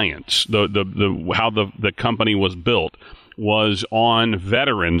clients, how the company was built, was on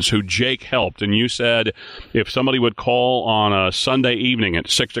veterans who Jake helped. And you said if somebody would call on a Sunday evening at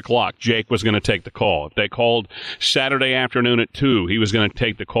 6 o'clock, Jake was going to take the call. If they called Saturday afternoon at 2, he was going to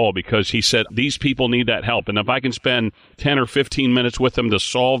take the call because he said, these people need that help. And if I can spend 10 or 15 minutes with them to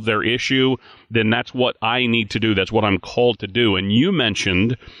solve their issue, then that's what I need to do. That's what I'm called to do. And you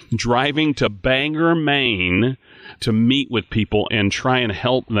mentioned driving to Bangor, Maine to meet with people and try and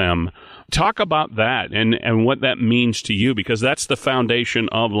help them. Talk about that and what that means to you, because that's the foundation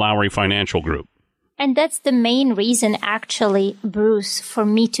of Lowry Financial Group. And that's the main reason, actually, Bruce, for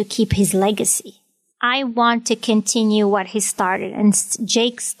me to keep his legacy. I want to continue what he started. And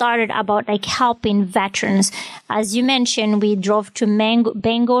Jake started about like helping veterans. As you mentioned, we drove to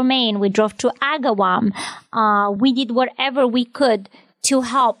Bangor, Maine. We drove to Agawam. We did whatever we could to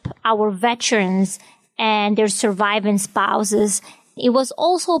help our veterans and their surviving spouses. It was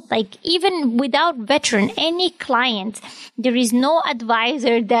also like, even without veteran, any client, there is no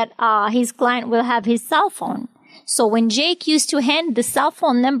advisor that his client will have his cell phone. So when Jake used to hand the cell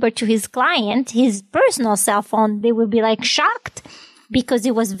phone number to his client, his personal cell phone, they would be like shocked because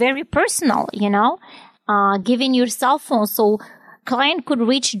it was very personal, giving your cell phone. So client could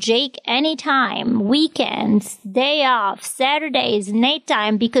reach Jake anytime, weekends, day off, Saturdays,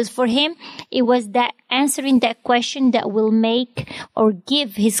 nighttime, because for him, it was that answering that question that will make or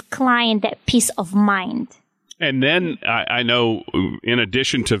give his client that peace of mind. And then I know, in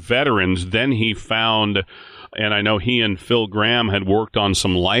addition to veterans, then he found, and I know he and Phil Graham had worked on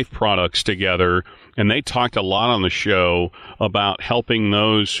some life products together, and they talked a lot on the show about helping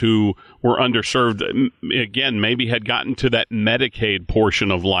those who were underserved, again, maybe had gotten to that Medicaid portion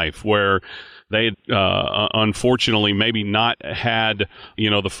of life where they unfortunately maybe not had,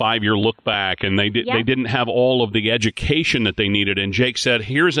 the 5-year look back, and they didn't have all of the education that they needed. And Jake said,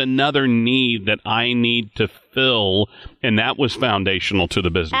 here's another need that I need to fill, and that was foundational to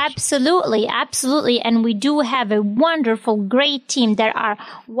the business. Absolutely, absolutely. And we do have a wonderful, great team that are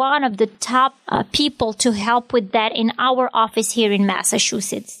one of the top people to help with that in our office here in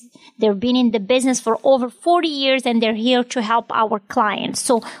Massachusetts. They've been in the business for over 40 years, and they're here to help our clients.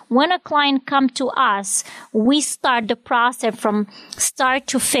 So when a client comes to us, we start the process from start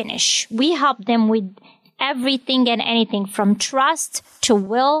to finish. We help them with everything and anything from trust to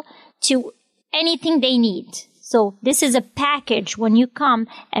will to anything they need. So this is a package when you come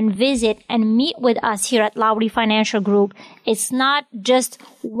and visit and meet with us here at Lowry Financial Group. It's not just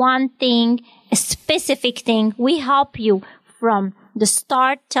one thing, a specific thing. We help you from the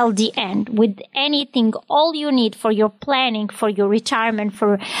start till the end with anything, all you need for your planning, for your retirement,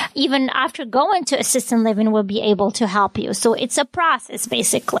 for even after going to assisted living, will be able to help you. So it's a process,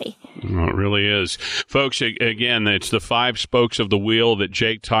 basically. Well, it really is. Folks, again, it's the 5 spokes of the wheel that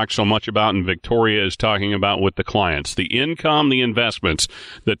Jake talks so much about and Victoria is talking about with the clients. The income, the investments,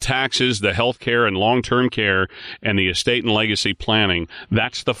 the taxes, the health care and long-term care, and the estate and legacy planning.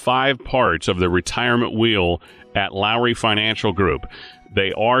 That's the 5 parts of the retirement wheel at Lowry Financial Group.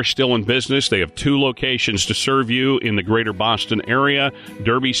 They are still in business. They have 2 locations to serve you in the greater Boston area.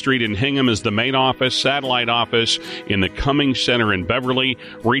 Derby Street in Hingham is the main office, satellite office in the Cummings Center in Beverly.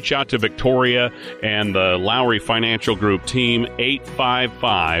 Reach out to Victoria and the Lowry Financial Group team,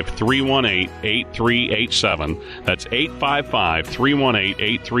 855-318-8387. That's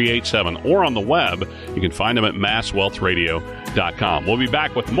 855-318-8387. Or on the web, you can find them at MassWealthRadio.com. We'll be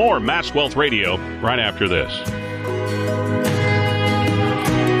back with more Mass Wealth Radio right after this.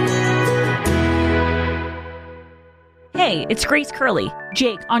 Hey, it's Grace Curley.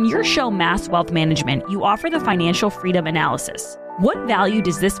 Jake, on your show, Mass Wealth Management, you offer the financial freedom analysis. What value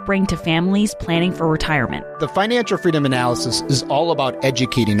does this bring to families planning for retirement? The Financial Freedom Analysis is all about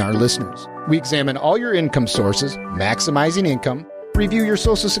educating our listeners. We examine all your income sources, maximizing income, review your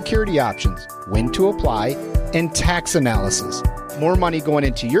Social Security options, when to apply, and tax analysis. More money going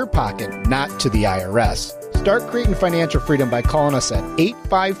into your pocket, not to the IRS. Start creating financial freedom by calling us at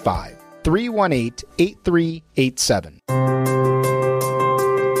 855-318-8387.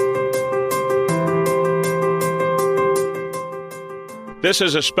 This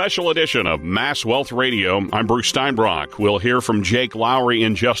is a special edition of Mass Wealth Radio. I'm Bruce Steinbrock. We'll hear from Jake Lowry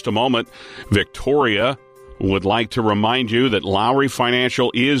in just a moment. Victoria would like to remind you that Lowry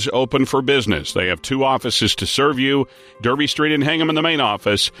Financial is open for business. They have 2 offices to serve you, Derby Street in Hingham in the main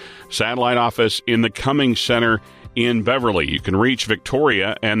office, satellite office in the Cummings Center in Beverly. You can reach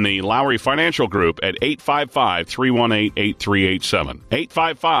Victoria and the Lowry Financial Group at 855-318-8387.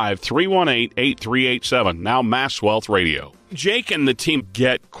 855-318-8387. Now Mass Wealth Radio. Jake and the team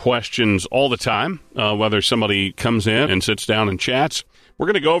get questions all the time, whether somebody comes in and sits down and chats. We're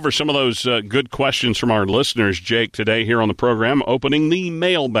going to go over some of those good questions from our listeners, Jake, today here on the program, opening the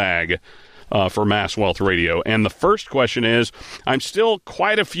mailbag for Mass Wealth Radio. And the first question is, I'm still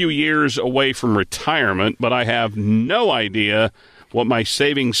quite a few years away from retirement, but I have no idea what my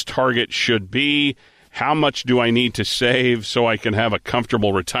savings target should be. How much do I need to save so I can have a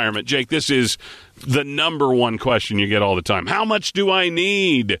comfortable retirement? Jake, this is the number one question you get all the time. How much do I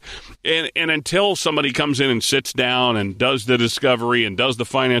need? And until somebody comes in and sits down and does the discovery and does the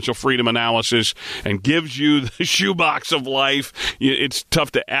financial freedom analysis and gives you the shoebox of life, it's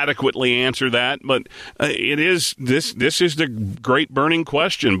tough to adequately answer that. But it is this is the great burning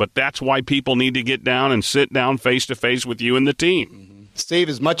question. But that's why people need to get down and sit down face to face with you and the team. Save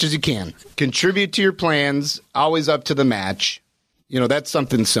as much as you can. Contribute to your plans, always up to the match. That's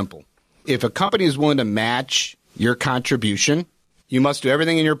something simple. If a company is willing to match your contribution, you must do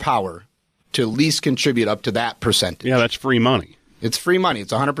everything in your power to at least contribute up to that percentage. Yeah, that's free money. It's free money.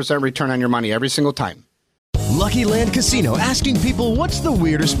 It's 100% return on your money every single time. Lucky Land Casino, asking people, what's the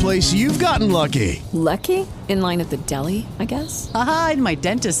weirdest place you've gotten lucky? Lucky? In line at the deli, I guess? Aha, in my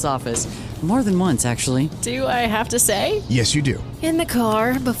dentist's office. More than once, actually. Do I have to say? Yes, you do. In the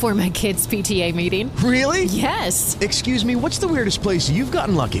car before my kids' PTA meeting. Really? Yes. Excuse me, what's the weirdest place you've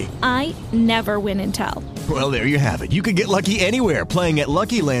gotten lucky? I never win and tell. Well, there you have it. You can get lucky anywhere, playing at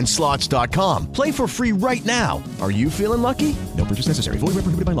LuckyLandSlots.com. Play for free right now. Are you feeling lucky? No purchase necessary. Void where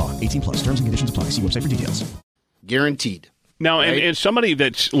prohibited by law. 18+. Terms and conditions apply. See website for details. Guaranteed. Now, right? and somebody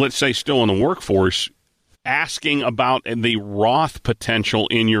that's, let's say, still in the workforce, asking about the Roth potential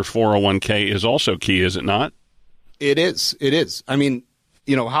in your 401k is also key, is it not? It is. It is. I mean,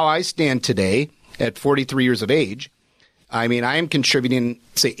 how I stand today at 43 years of age, I am contributing,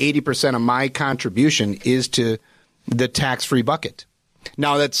 say, 80% of my contribution is to the tax-free bucket.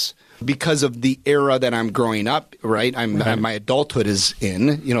 Now, that's because of the era that I'm growing up, right? My adulthood is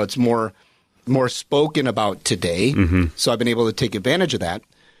in. It's more spoken about today, so I've been able to take advantage of that.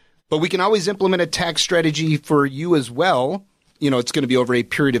 But we can always implement a tax strategy for you as well. It's going to be over a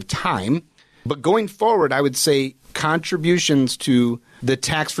period of time. But going forward, I would say contributions to the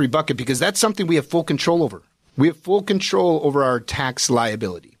tax-free bucket, because that's something we have full control over. We have full control over our tax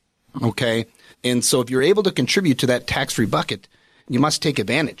liability, okay? And so if you're able to contribute to that tax-free bucket, you must take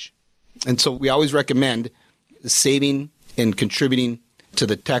advantage. And so we always recommend saving and contributing to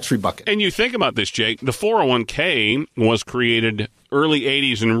the tax-free bucket. And you think about this, Jake, the 401k was created early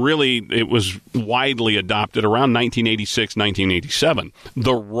 80s, and really it was widely adopted around 1986, 1987.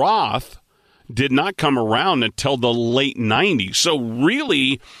 The Roth did not come around until the late 90s. So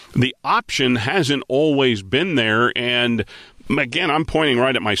really, the option hasn't always been there. And again, I'm pointing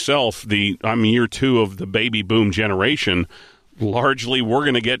right at myself. I'm year 2 of the baby boom generation. Largely, we're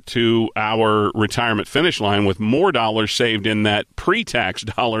going to get to our retirement finish line with more dollars saved in that pre-tax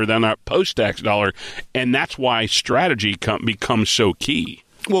dollar than our post-tax dollar, and that's why strategy becomes so key.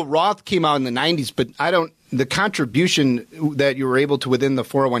 Well, Roth came out in the 90s, but the contribution that you were able to within the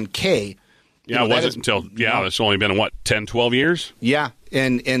 401k. Yeah, it wasn't until, it's only been, 10, 12 years? Yeah,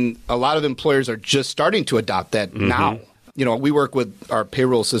 and a lot of employers are just starting to adopt that now. We work with our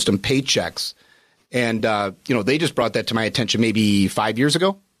payroll system, Paychex. And, they just brought that to my attention maybe 5 years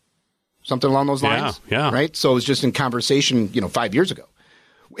ago, something along those lines. Yeah. Right? So it was just in conversation, 5 years ago.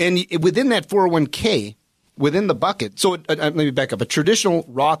 And within that 401k, within the bucket, so let me back up. A traditional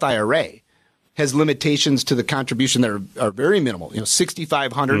Roth IRA has limitations to the contribution that are very minimal.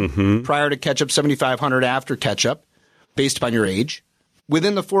 $6,500 prior to catch-up, $7,500 after catch-up, based upon your age.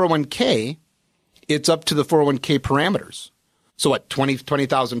 Within the 401k, it's up to the 401k parameters. So what,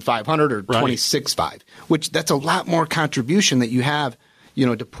 20,500 or 26,500, which that's a lot more contribution that you have,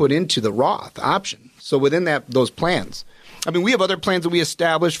 to put into the Roth option. So within those plans, we have other plans that we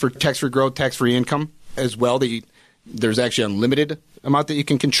established for tax-free growth, tax-free income as well. There's actually unlimited amount that you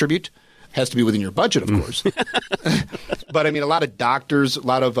can contribute. Has to be within your budget, of course. But a lot of doctors, a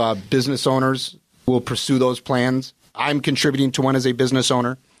lot of business owners will pursue those plans. I'm contributing to one as a business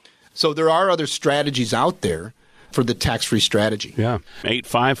owner. So there are other strategies out there for the tax-free strategy. Yeah.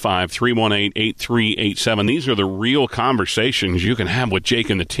 855-318-8387. These are the real conversations you can have with Jake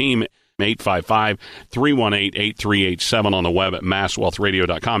and the team. 855-318-8387 on the web at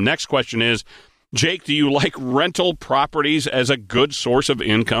masswealthradio.com. Next question is, Jake, do you like rental properties as a good source of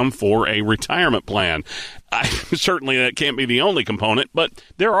income for a retirement plan? Certainly that can't be the only component, but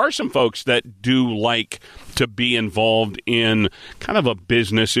there are some folks that do like to be involved in kind of a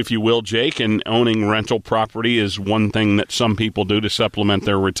business, if you will, Jake, and owning rental property is one thing that some people do to supplement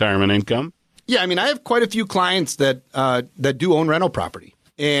their retirement income. Yeah, I have quite a few clients that do own rental property,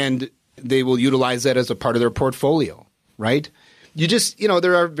 and they will utilize that as a part of their portfolio, right? You just,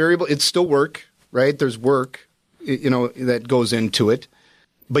 there are variables. It's still work. Right? There's work, that goes into it.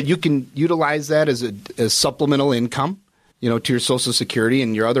 But you can utilize that as supplemental income, to your Social Security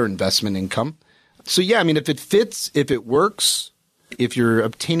and your other investment income. So, yeah, if it fits, if it works, if you're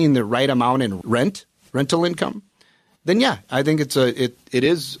obtaining the right amount in rental income, then, yeah, I think it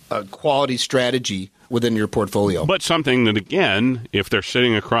is a quality strategy within your portfolio. But something that, again, if they're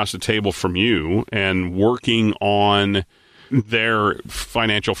sitting across the table from you and working on their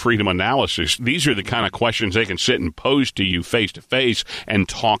financial freedom analysis, these are the kind of questions they can sit and pose to you face to face and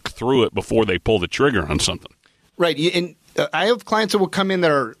talk through it before they pull the trigger on something. Right. And I have clients that will come in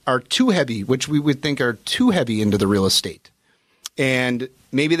that are too heavy, which we would think are too heavy into the real estate. And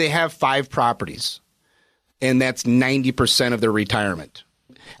maybe they have 5 properties, and that's 90% of their retirement.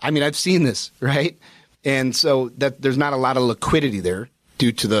 I've seen this, right? And so that there's not a lot of liquidity there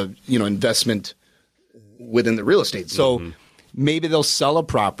due to the, investment within the real estate. So maybe they'll sell a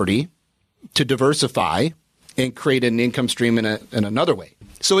property to diversify and create an income stream in another way.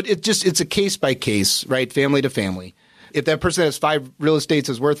 So it's a case by case, right? Family to family. If that person has 5 real estates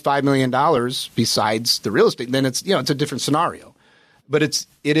is worth $5 million besides the real estate, then it's a different scenario. But it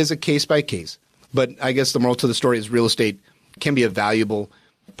is a case by case. But I guess the moral to the story is real estate can be a valuable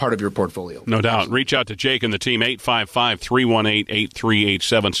part of your portfolio. No doubt. Reach out to Jake and the team,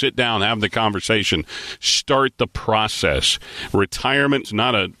 855-318-8387. Sit down, have the conversation, start the process. Retirement's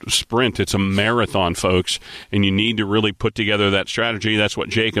not a sprint, it's a marathon, folks, and you need to really put together that strategy. That's what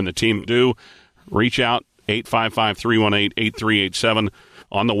Jake and the team do. Reach out, 855-318-8387,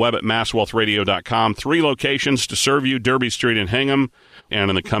 on the web at masswealthradio.com. 3 locations to serve you, Derby Street in Hingham and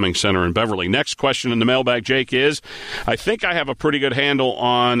in the Cummings Center in Beverly. Next question in the mailbag, Jake, is, I think I have a pretty good handle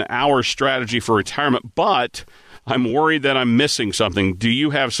on our strategy for retirement, but I'm worried that I'm missing something. Do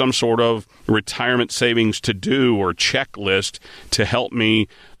you have some sort of retirement savings to-do or checklist to help me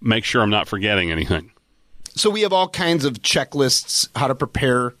make sure I'm not forgetting anything? So we have all kinds of checklists how to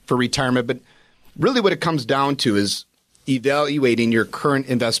prepare for retirement, but really what it comes down to is evaluating your current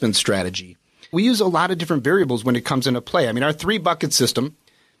investment strategy. We use a lot of different variables when it comes into play. Our 3-bucket system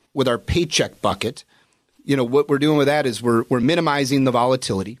with our paycheck bucket, what we're doing with that is we're minimizing the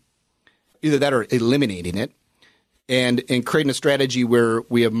volatility, either that or eliminating it, and creating a strategy where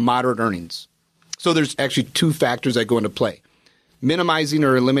we have moderate earnings. So there's actually 2 factors that go into play. Minimizing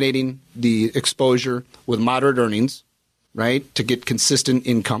or eliminating the exposure with moderate earnings, right, to get consistent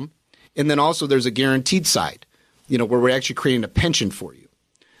income. And then also there's a guaranteed side, where we're actually creating a pension for you.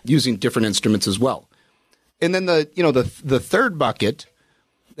 using different instruments as well. And then the third bucket,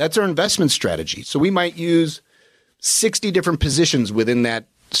 that's our investment strategy. So we might use 60 different positions within that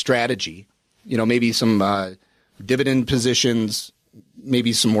strategy. Maybe some dividend positions,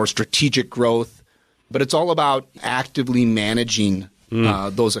 maybe some more strategic growth. But it's all about actively managing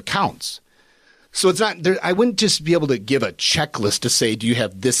those accounts. So it's not – I wouldn't just be able to give a checklist to say, do you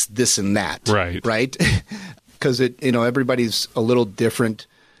have this, this, and that? Right. Right? Because everybody's a little different.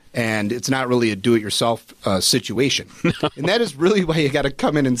 And it's not really a do-it-yourself situation. And that is really why you got to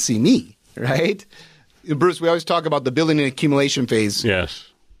come in and see me, right? Bruce, we always talk about the building and accumulation phase. Yes.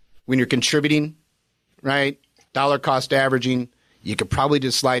 When you're contributing, right, dollar cost averaging, you could probably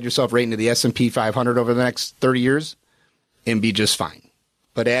just slide yourself right into the S&P 500 over the next 30 years and be just fine.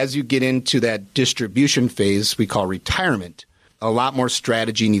 But as you get into that distribution phase we call retirement, a lot more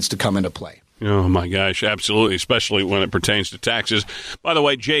strategy needs to come into play. Oh, my gosh, absolutely, especially when it pertains to taxes. By the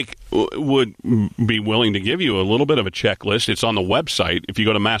way, Jake would be willing to give you a little bit of a checklist. It's on the website. If you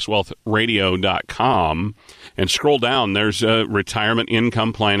go to masswealthradio.com and scroll down, there's a retirement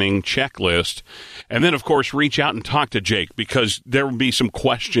income planning checklist. And then, of course, reach out and talk to Jake because there will be some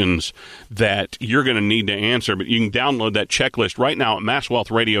questions that you're going to need to answer. But you can download that checklist right now at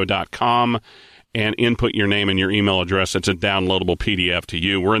masswealthradio.com. and input your name and your email address. It's a downloadable PDF to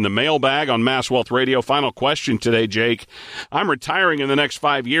you. We're in the mailbag on Mass Wealth Radio. Final question today, Jake. I'm retiring in the next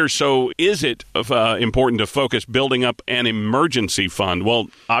 5 years, so is it important to focus building up an emergency fund? Well,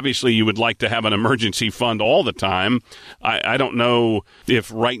 obviously you would like to have an emergency fund all the time. I don't know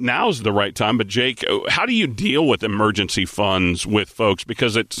if right now is the right time, but Jake, how do you deal with emergency funds with folks?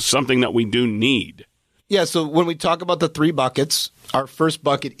 Because it's something that we do need. Yeah, so when we talk about the three buckets, our first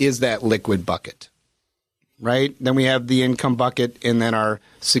bucket is that liquid bucket, right? Then we have the income bucket and then our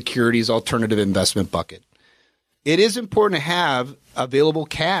securities alternative investment bucket. It is important to have available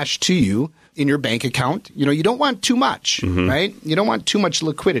cash to you in your bank account. You don't want too much, right? You don't want too much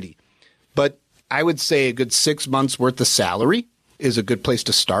liquidity. But I would say a good 6 months worth of salary is a good place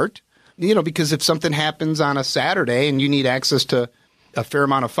to start, because if something happens on a Saturday and you need access to a fair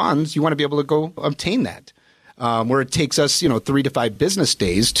amount of funds, you want to be able to go obtain that, where it takes us, 3 to 5 business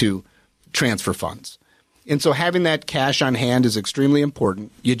days to transfer funds. And so having that cash on hand is extremely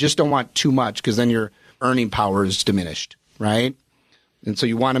important. You just don't want too much because then your earning power is diminished, right? And so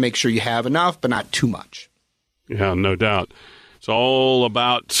you want to make sure you have enough, but not too much. Yeah, no doubt. It's all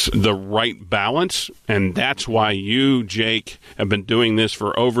about the right balance, and that's why you, Jake, have been doing this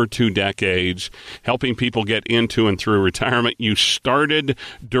for over 2 decades, helping people get into and through retirement. You started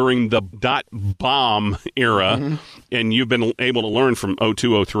during the dot-bomb era, and you've been able to learn from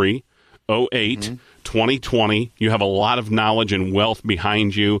 02, 03, 08, 2020. You have a lot of knowledge and wealth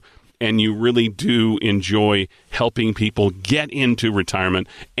behind you, and you really do enjoy helping people get into retirement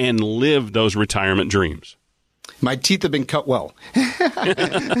and live those retirement dreams. My teeth have been cut well.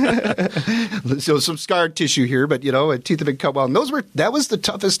 So some scar tissue here, but, teeth have been cut well. And that was the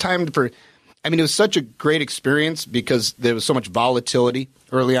toughest time it was such a great experience because there was so much volatility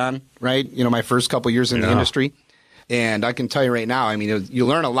early on, right? My first couple years in the industry. And I can tell you right now, you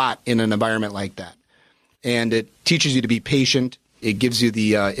learn a lot in an environment like that. And it teaches you to be patient. It gives you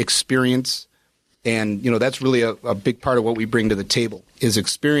the experience. And, that's really a big part of what we bring to the table is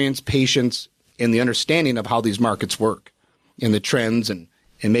experience, patience, and the understanding of how these markets work and the trends and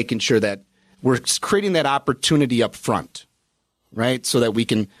making sure that we're creating that opportunity up front, right? So that we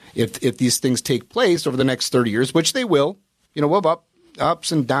can, if these things take place over the next 30 years, which they will, we'll have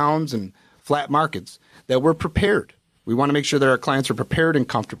ups and downs and flat markets, that we're prepared. We want to make sure that our clients are prepared and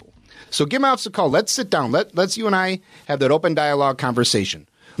comfortable. So give my office a call. Let's sit down. Let's you and I have that open dialogue conversation.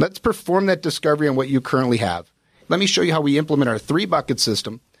 Let's perform that discovery on what you currently have. Let me show you how we implement our 3-bucket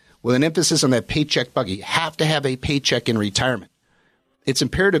system with an emphasis on that paycheck bucket. You have to have a paycheck in retirement. It's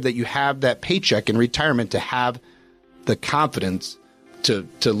imperative that you have that paycheck in retirement to have the confidence to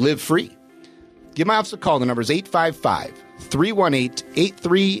live free. Give my office a call. The number is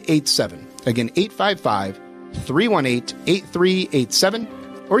 855-318-8387. Again,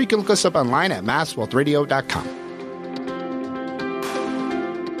 855-318-8387. Or you can look us up online at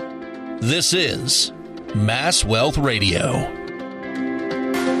masswealthradio.com. This is Mass Wealth Radio.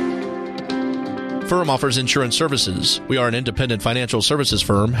 Firm offers insurance services. We are an independent financial services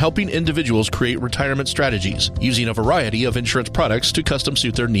firm helping individuals create retirement strategies using a variety of insurance products to custom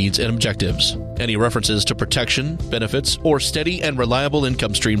suit their needs and objectives. Any references to protection, benefits, or steady and reliable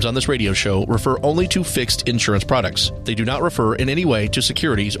income streams on this radio show refer only to fixed insurance products. They do not refer in any way to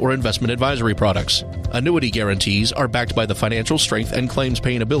securities or investment advisory products. Annuity guarantees are backed by the financial strength and claims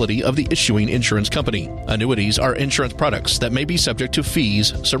paying ability of the issuing insurance company. Annuities are insurance products that may be subject to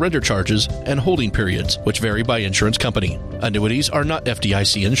fees, surrender charges, and holding periods, which vary by insurance company. Annuities are not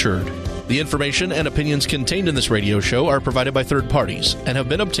FDIC insured. The information and opinions contained in this radio show are provided by third parties and have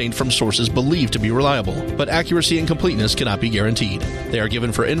been obtained from sources believed to be reliable, but accuracy and completeness cannot be guaranteed. They are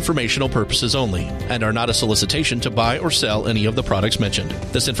given for informational purposes only and are not a solicitation to buy or sell any of the products mentioned.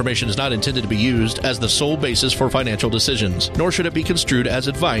 This information is not intended to be used as the sole basis for financial decisions, nor should it be construed as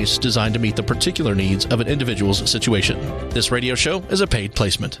advice designed to meet the particular needs of an individual's situation. This radio show is a paid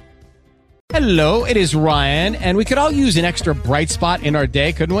placement. Hello, it is Ryan, and we could all use an extra bright spot in our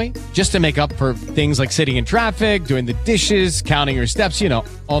day, couldn't we? Just to make up for things like sitting in traffic, doing the dishes, counting your steps, you know,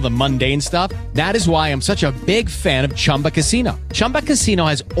 all the mundane stuff. That is why I'm such a big fan of Chumba Casino. Chumba Casino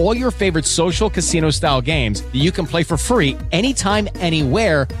has all your favorite social casino-style games that you can play for free anytime,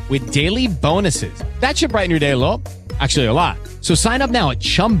 anywhere with daily bonuses. That should brighten your day a little. Actually, a lot. So sign up now at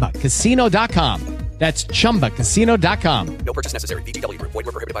ChumbaCasino.com. That's ChumbaCasino.com. No purchase necessary. VGW Group. Void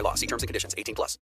where prohibited by law. See terms and conditions. 18+.